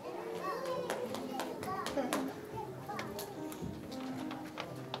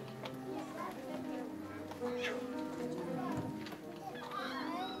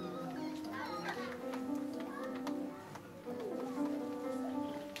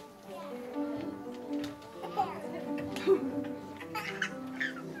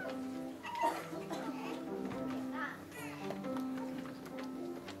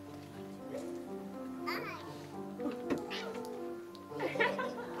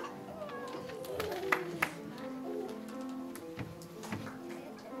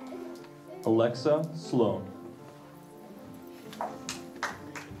 Alexa Sloan.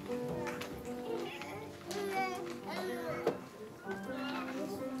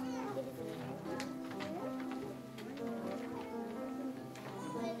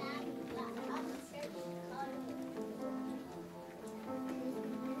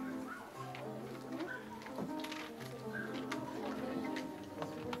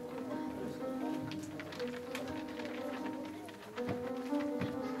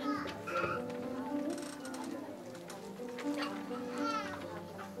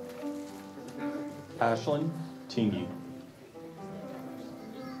 Ashlyn Tingy.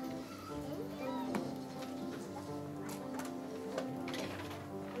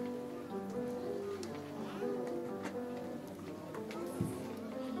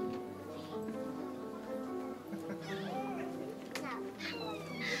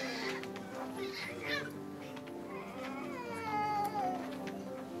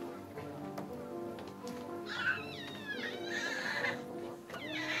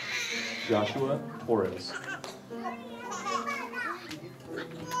 Joshua Torres.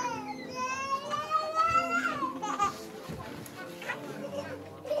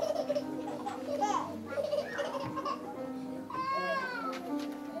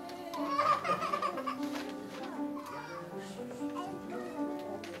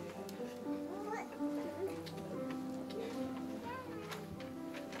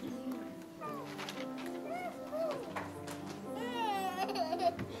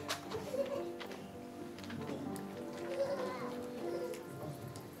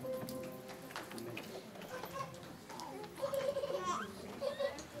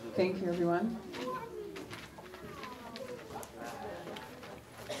 Thank you, everyone.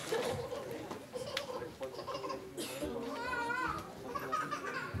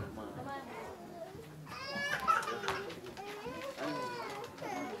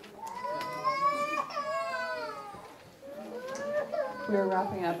 We're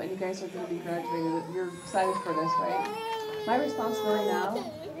wrapping up, and you guys are going to be graduated. You're excited for this, right? My responsibility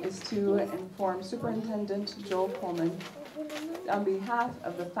now is to inform Superintendent Joel Coleman on behalf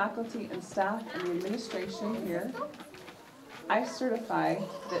of the faculty and staff and the administration here. I certify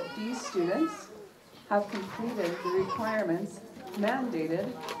that these students have completed the requirements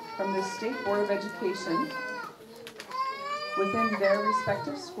mandated from the State Board of Education within their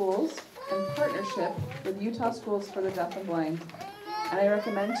respective schools in partnership with Utah Schools for the Deaf and Blind. And I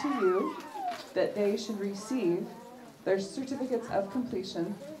recommend to you that they should receive their certificates of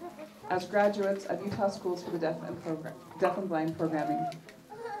completion as graduates of Utah Schools for the Deaf and Blind programming.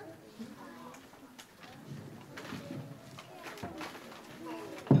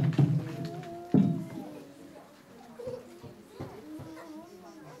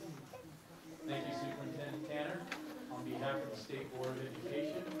 Thank you, Superintendent Tanner. On behalf of the State Board of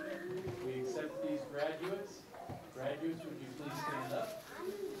Education, we accept these graduates. Graduates, would you please stand up?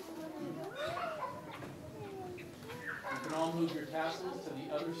 You can all move your tassels to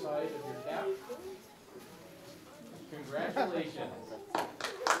the other side of your cap. Congratulations.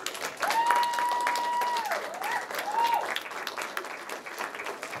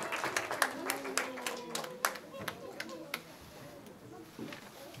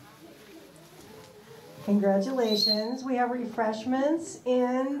 Congratulations. We have refreshments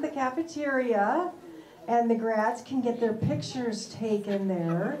in the cafeteria, and the grads can get their pictures taken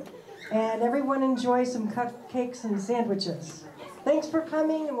there. And everyone enjoy some cupcakes and sandwiches. Thanks for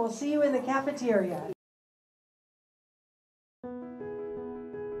coming, and we'll see you in the cafeteria.